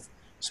for both.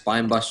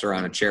 Spine buster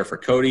on a chair for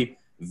Cody.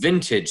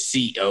 Vintage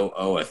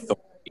COO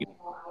authority.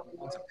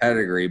 It's a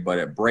pedigree, but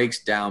it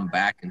breaks down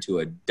back into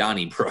a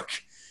Donnybrook.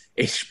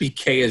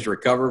 HBK has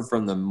recovered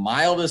from the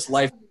mildest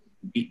life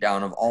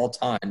beatdown of all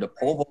time to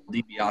pole vault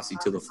DiBiase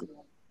to the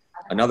floor.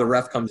 Another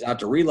ref comes out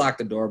to relock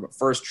the door, but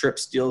first Tripp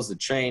steals the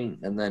chain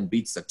and then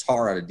beats the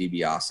tar out of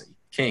DiBiase.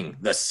 King,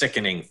 the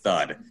sickening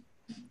thud.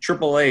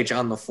 Triple H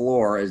on the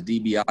floor as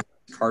DiBiase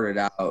carted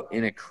out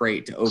in a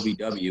crate to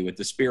OVW with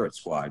the Spirit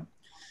Squad.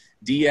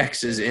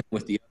 DX is in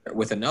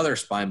with another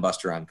spine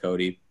buster on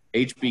Cody.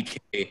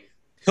 HBK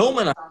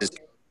Pillmanizes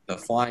the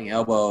flying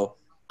elbow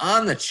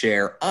on the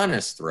chair on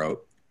his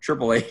throat.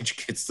 Triple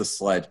H gets the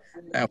sledge.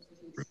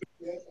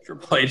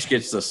 Triple H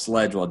gets the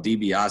sledge while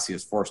DiBiase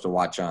is forced to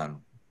watch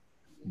on.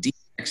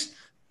 DX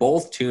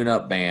both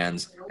tune-up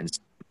bands and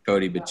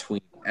Cody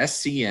between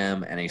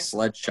SCM and a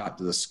sledge shot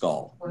to the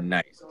skull.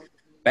 Nice.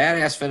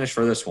 Badass finish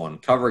for this one.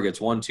 Cover gets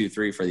 1, 2,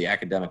 3 for the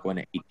academic win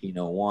at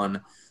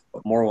 18:01,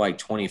 but more like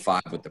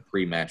 25 with the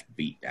pre-match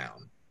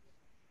beatdown.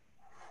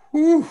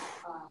 Whew.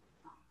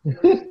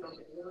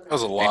 That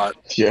was a lot.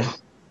 Yeah.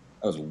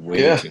 That was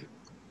way too.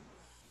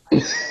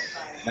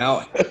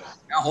 Now,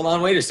 hold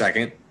on. Wait a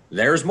second.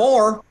 There's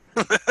more.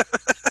 But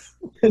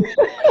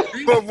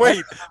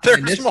wait,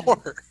 there's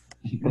more.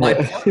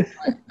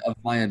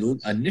 My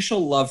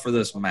initial love for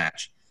this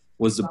match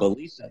was the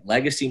belief that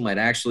Legacy might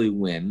actually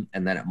win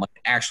and that it might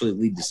actually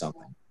lead to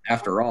something.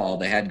 After all,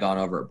 they had gone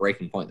over at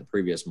breaking point the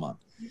previous month.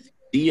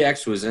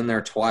 DX was in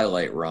their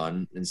twilight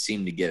run and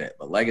seemed to get it,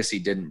 but Legacy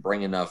didn't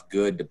bring enough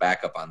good to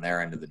back up on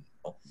their end of the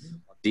deal.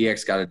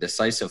 DX got a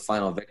decisive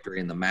final victory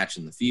in the match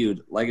in the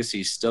feud.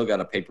 Legacy still got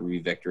a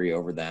pay-per-view victory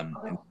over them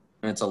in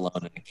minutes alone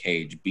in a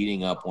cage,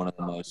 beating up one of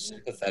the most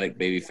sympathetic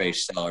babyface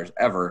sellers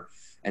ever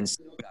and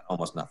still got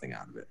almost nothing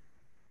out of it.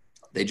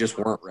 They just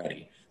weren't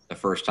ready the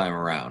first time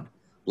around.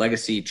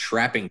 Legacy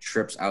trapping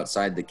Trips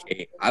outside of the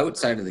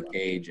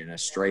cage in a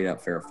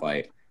straight-up fair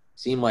fight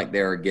seemed like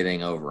they were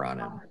getting over on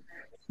him,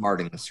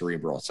 smarting the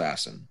cerebral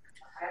assassin.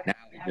 Now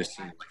it just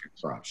seems like a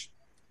crutch.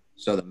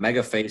 So the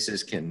mega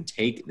faces can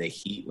take the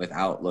heat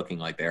without looking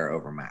like they're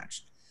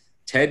overmatched.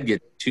 Ted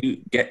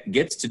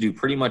gets to do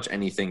pretty much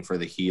anything for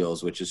the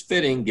heels, which is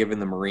fitting given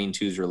the Marine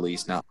 2's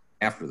release not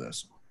after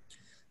this.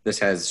 This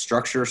has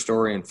structure,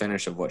 story, and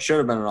finish of what should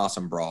have been an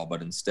awesome brawl,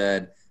 but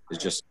instead is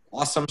just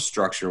awesome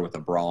structure with a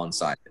brawl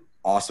inside it.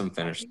 Awesome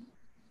finish,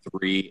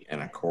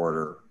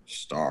 3.25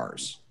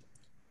 stars.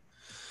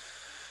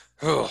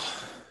 Oh,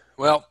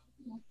 well,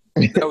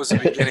 that was the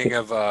beginning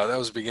of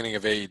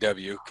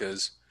AEW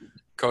because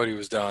Cody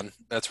was done.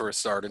 That's where it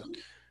started.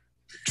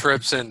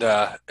 Trips and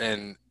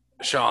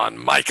Shawn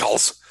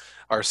Michaels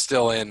are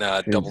still in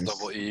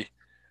WWE,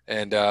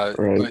 and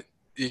right. But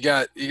you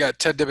got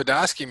Ted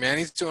DiBiase, man.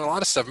 He's doing a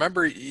lot of stuff.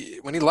 Remember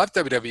when he left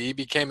WWE, he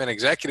became an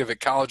executive at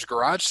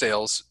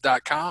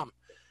collegeGarageSales.com,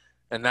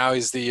 and now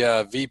he's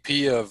the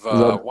VP of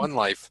One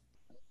Life.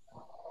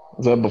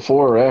 Was that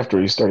before or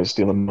after he started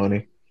stealing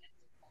money?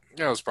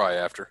 Yeah, it was probably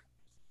after.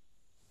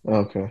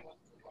 Okay.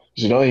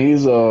 You know,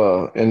 he's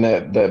in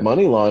that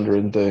money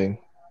laundering thing.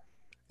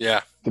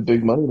 Yeah. The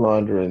big money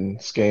laundering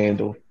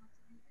scandal.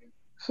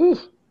 Whew.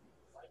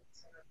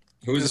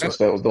 Who's that?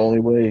 That was the only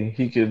way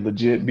he could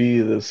legit be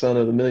the son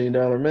of the $1 Million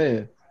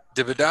Man.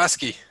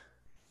 DiBiase.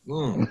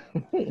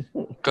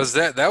 Because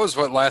that was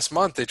what last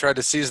month they tried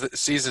to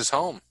seize his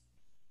home.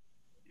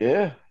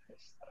 Yeah.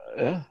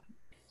 I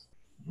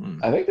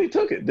think they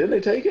took it. Didn't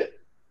they take it?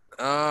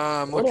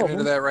 I'm looking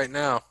into that right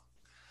now.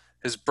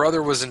 His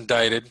brother was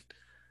indicted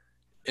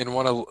in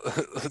one of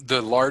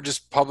the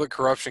largest public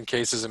corruption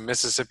cases in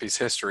Mississippi's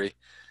history.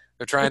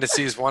 They're trying to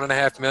seize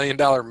 $1.5 million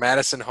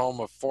Madison home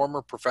of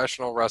former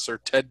professional wrestler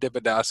Ted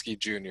DiBiase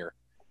Jr.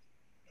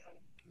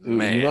 Dude,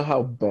 Man. you know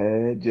how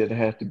bad you'd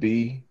have to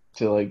be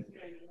to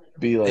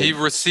be like. He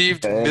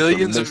received bad for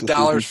millions of Mississippi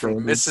dollars from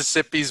standards?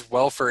 Mississippi's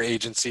welfare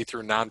agency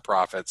through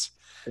nonprofits,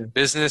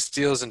 business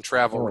deals, and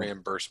travel Oh.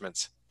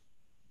 reimbursements.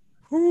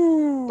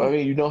 I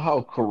mean, you know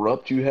how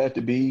corrupt you have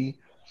to be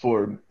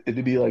for it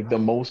to be like the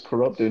most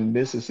corrupt in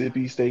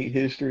Mississippi state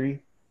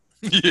history?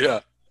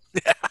 Yeah.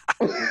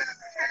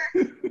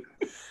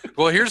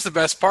 Well, here's the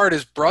best part.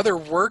 His brother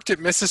worked at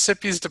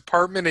Mississippi's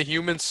Department of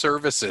Human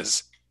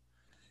Services.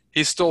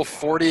 He stole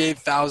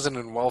 $48,000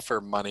 in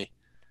welfare money.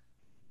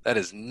 That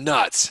is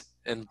nuts.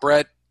 And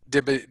Brett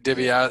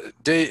DiBiase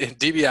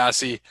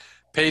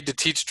paid to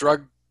teach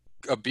drug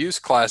abuse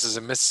classes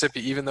in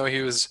Mississippi, even though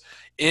he was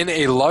in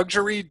a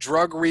luxury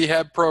drug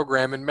rehab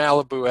program in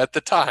Malibu at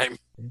the time.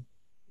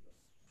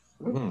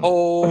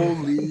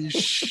 Holy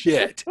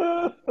shit.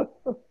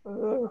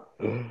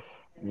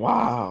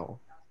 Wow.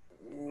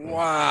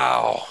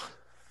 Wow.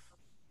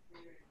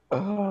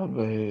 Oh,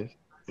 man.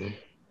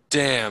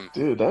 Damn.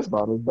 Dude, that's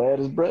about as bad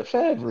as Brett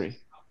Favre.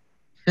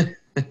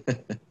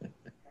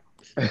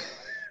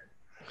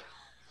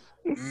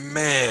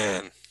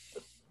 Man.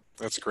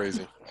 That's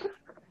crazy.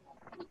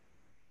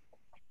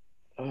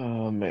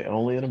 Oh, man.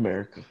 Only in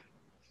America.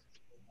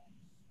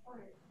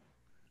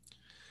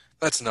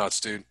 That's nuts,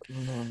 dude.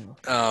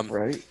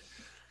 Right?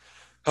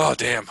 Oh,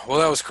 damn. Well,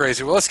 that was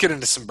crazy. Well, let's get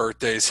into some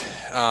birthdays.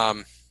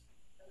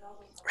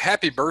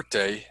 Happy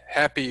birthday.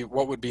 Happy,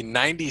 what would be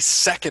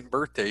 92nd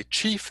birthday,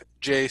 Chief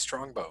Jay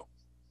Strongbow.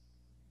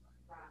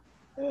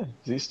 Yeah. Is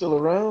he still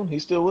around?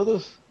 He's still with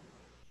us?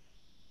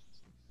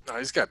 No,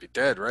 he's got to be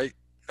dead, right?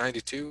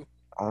 92?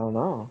 I don't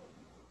know.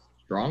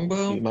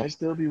 Strongbow? He might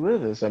still be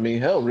with us. I mean,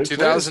 hell, Rick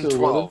Flair's still with us.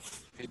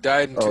 2012. He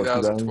died in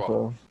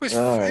 2012. He was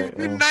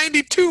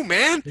 92,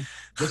 man.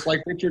 Just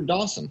like Richard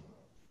Dawson.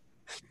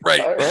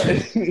 Right. All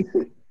right.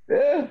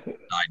 Yeah.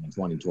 Died in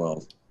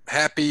 2012.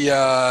 Happy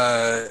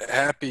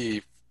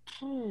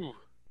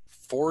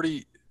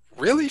 40,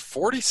 really?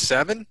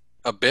 47?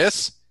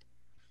 Abyss?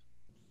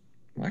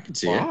 I can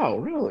see it. Wow,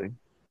 really?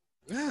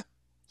 Yeah.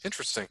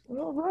 Interesting.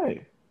 All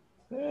right.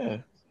 Yeah.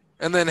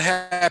 And then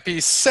happy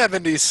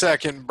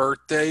 72nd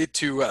birthday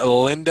to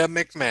Linda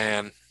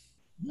McMahon.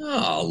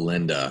 Oh,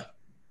 Linda.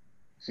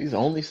 She's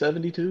only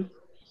 72?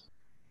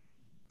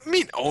 I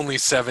mean, only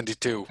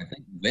 72. I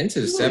think Vince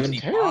is She looks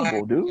 75.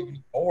 terrible, dude.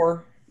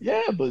 74.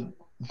 Yeah, but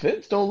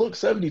Vince don't look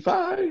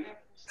 75.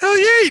 Hell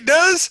yeah, he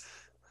does.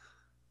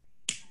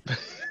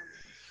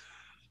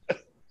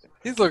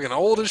 He's looking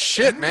old as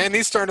shit, man.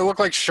 He's starting to look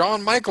like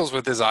Shawn Michaels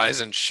with his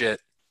eyes and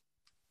shit.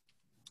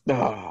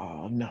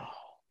 Oh, no.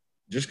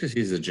 Just because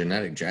he's a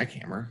genetic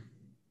jackhammer.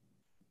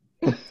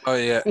 Oh,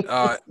 yeah.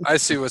 I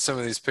see what some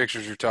of these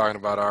pictures you're talking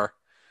about are.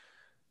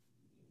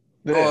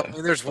 Yeah. Well, I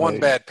mean, there's one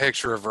Like, bad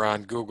picture of her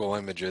on Google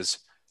Images.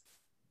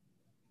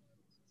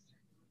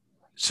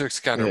 She looks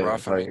kind of Yeah,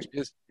 rough. I mean,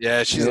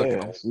 like- she's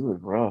looking old. she was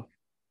rough.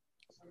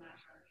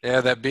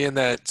 Yeah, that being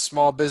that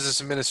small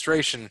business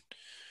administration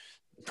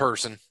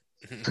person.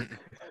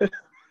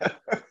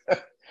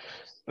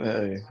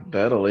 Hey,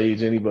 that'll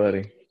age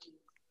anybody.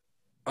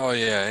 Oh,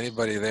 yeah,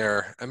 anybody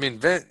there. I mean,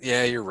 Vince,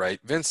 yeah, you're right.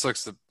 Vince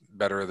looks the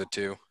better of the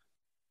two.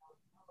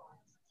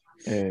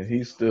 And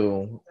he's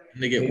still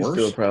They get worse.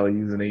 still probably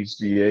using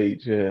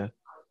HGH, yeah.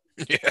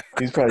 Yeah.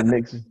 He's probably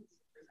mixing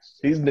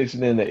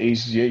in the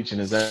HGH in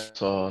his ass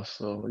sauce,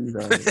 so you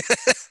know.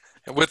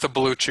 With the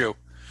Blue Chew.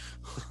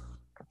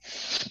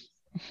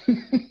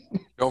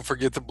 Don't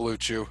forget the Blue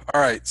Chew.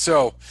 All right,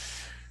 so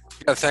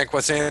got to thank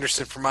Wes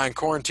Anderson for Mind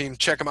Quarantine.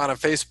 Check him out on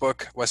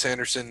Facebook, Wes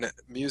Anderson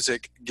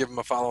Music. Give him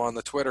a follow on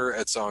the Twitter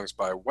at Songs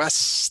by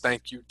Wes.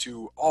 Thank you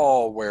to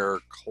All Wear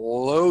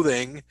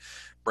Clothing.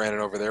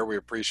 Brandon over there, we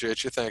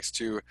appreciate you. Thanks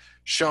to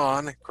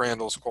Sean,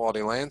 Crandall's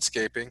Quality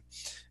Landscaping.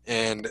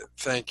 And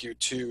thank you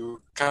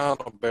to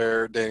Connell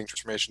Bear,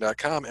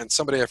 datingtransformation.com. And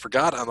somebody I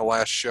forgot on the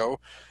last show,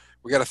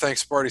 we got to thank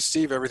Sparty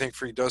Steve, everything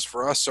he does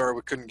for us. Sorry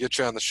we couldn't get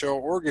you on the show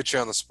or get you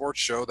on the sports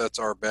show. That's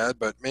our bad.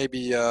 But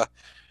maybe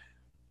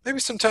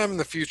sometime in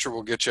the future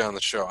we'll get you on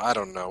the show. I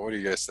don't know. What do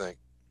you guys think?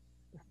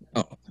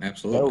 Oh, That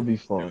absolutely. would be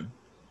fun.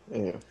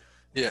 Yeah.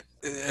 Yeah,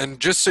 and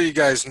just so you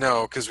guys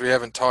know, because we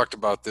haven't talked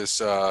about this,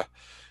 well,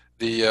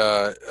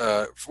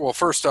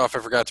 first off, I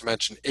forgot to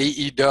mention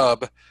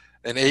AEW.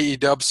 An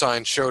AEW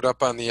sign showed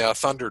up on the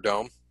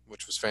Thunderdome,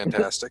 which was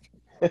fantastic.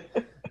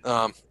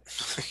 God.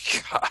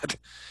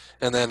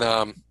 And then,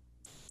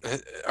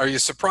 are you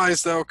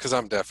surprised, though? Because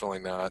I'm definitely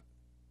not.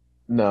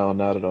 No,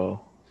 not at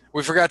all.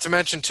 We forgot to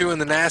mention, too, in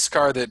the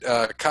NASCAR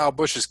that Kyle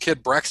Busch's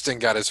kid, Brexton,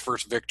 got his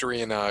first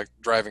victory in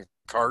driving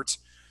karts,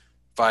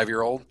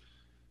 5-year-old.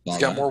 He's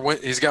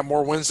got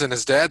more wins than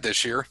his dad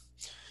this year.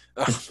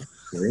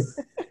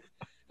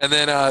 And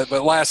then,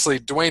 but lastly,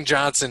 Dwayne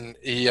Johnson,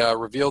 he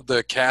revealed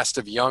the cast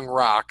of Young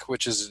Rock,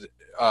 which is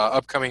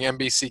upcoming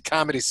NBC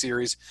comedy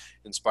series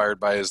inspired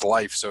by his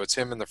life. So it's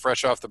him and the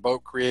Fresh Off the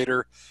Boat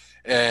creator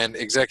and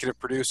executive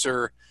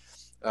producer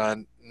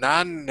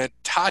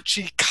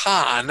Nanatachi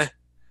Khan.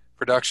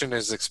 Production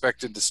is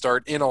expected to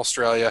start in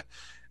Australia.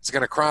 It's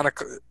going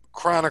to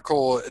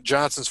chronicle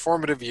Johnson's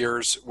formative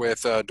years,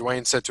 with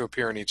Dwayne set to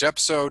appear in each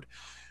episode.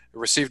 It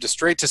received a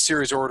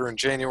straight-to-series order in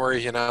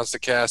January. He announced the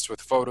cast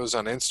with photos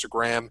on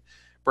Instagram.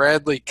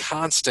 Bradley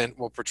Constant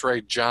will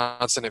portray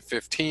Johnson at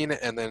 15,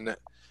 and then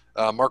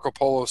Marco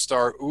Polo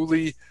star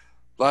Uli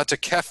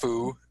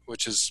Latakefu,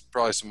 which is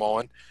probably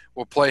Samoan,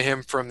 will play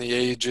him from the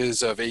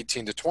ages of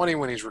 18 to 20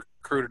 when he's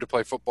recruited to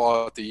play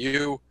football at the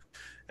U.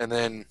 And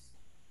then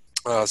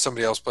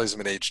somebody else plays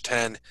him at age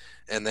 10.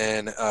 And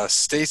then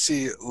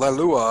Stacey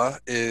Lalua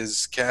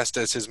is cast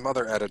as his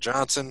mother, Etta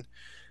Johnson,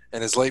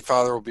 and his late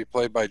father will be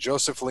played by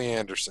Joseph Lee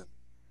Anderson.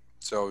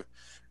 So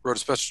wrote a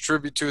special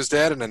tribute to his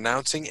dad and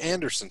announcing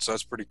Anderson, so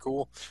that's pretty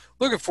cool.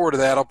 Looking forward to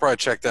that. I'll probably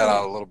check that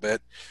out a little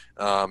bit.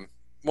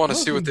 Want to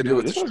see what they do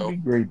with the show. It would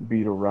be great to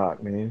be The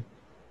Rock, man.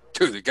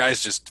 Dude, the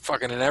guy's just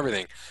fucking in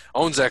everything.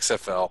 Owns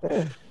XFL.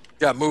 Yeah.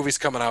 Got movies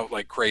coming out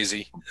like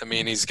crazy. I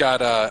mean, he's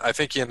got, I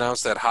think he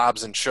announced that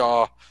Hobbs and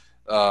Shaw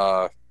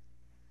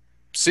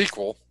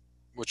sequel,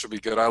 which will be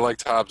good. I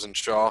liked Hobbs and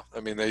Shaw.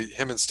 I mean,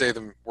 him and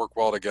Statham work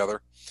well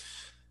together.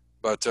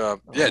 But,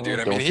 yeah,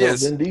 dude, I mean, he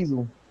is. Vin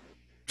Diesel.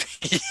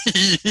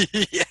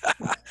 Yeah.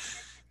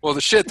 Well,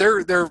 the shit,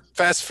 their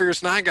Fast and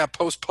Furious 9 got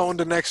postponed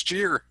to next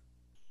year.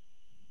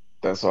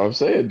 That's what I'm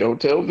saying. Don't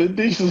tell Vin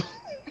Diesel.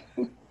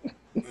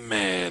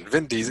 Man,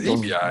 Vin Diesel,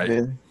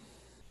 EBI.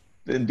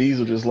 Vin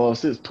Diesel just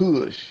lost his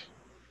push.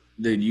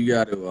 Dude, you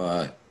got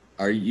to.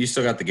 You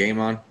still got the game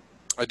on?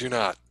 I do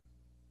not.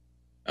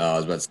 I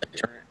was about to say,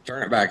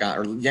 turn it back on.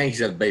 Or Yankees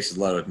have bases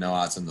loaded with no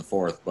outs in the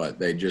fourth, but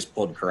they just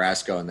pulled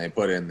Carrasco and they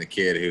put in the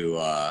kid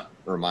who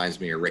reminds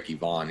me of Ricky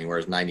Vaughn. He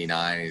wears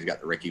 99. He's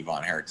got the Ricky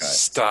Vaughn haircut.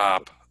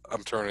 Stop!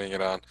 I'm turning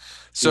it on.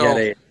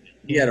 So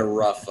he had a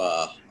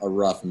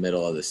rough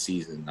middle of the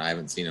season. I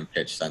haven't seen him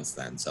pitch since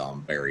then, so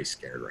I'm very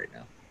scared right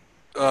now.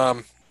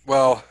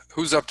 Well,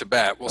 who's up to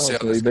bat? We'll see how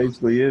this he goes.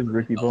 basically is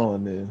Ricky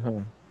Vaughn then, huh?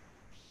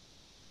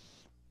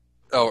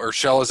 Oh,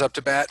 Urshela is up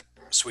to bat?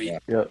 Sweet. Yeah.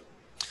 Yep.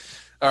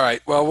 All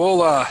right. Well,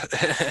 we'll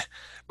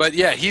but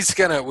yeah,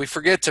 we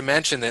forget to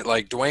mention that,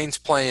 like, Dwayne's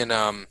playing,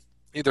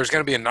 there's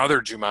going to be another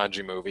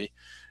Jumanji movie,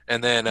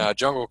 and then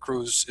Jungle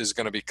Cruise is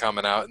going to be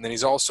coming out, and then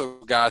he's also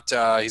got,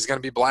 he's going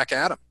to be Black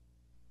Adam.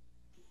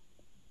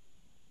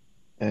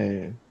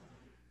 And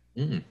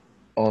Mm.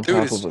 on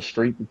top of a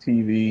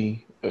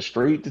straight-to-TV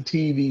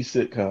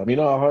sitcom. You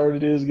know how hard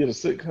it is to get a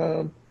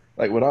sitcom,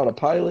 like, without a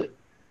pilot?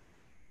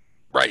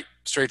 Right.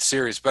 Straight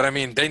series. But, I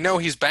mean, they know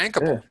he's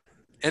bankable.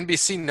 Yeah.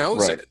 NBC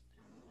knows Right. it.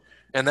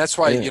 And that's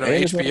why, Yeah, and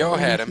it's HBO on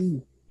had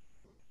NBC.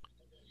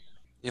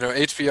 him.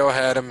 HBO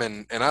had him,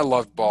 and I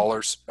loved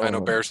Ballers. I know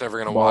Oh, Bear's never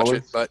going to watch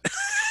it, Ballers.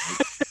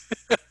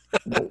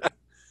 but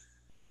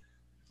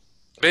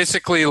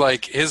basically,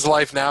 like, his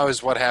life now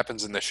is what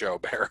happens in the show,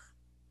 Bear.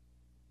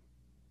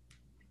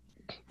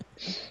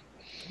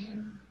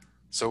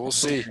 So we'll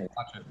see.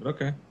 Watch it, but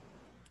okay.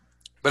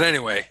 But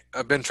anyway,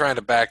 I've been trying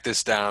to back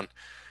this down.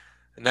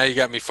 And now you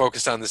got me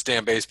focused on this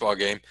damn baseball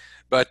game.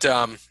 But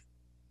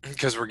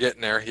because we're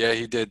getting there. Yeah,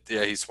 he did.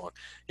 Yeah, he swung.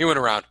 He went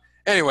around.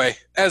 Anyway,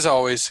 as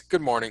always,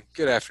 good morning,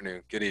 good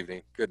afternoon, good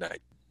evening, good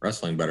night.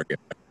 Wrestling better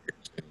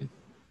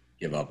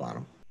give up on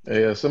him.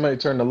 Hey, somebody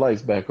turn the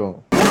lights back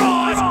on.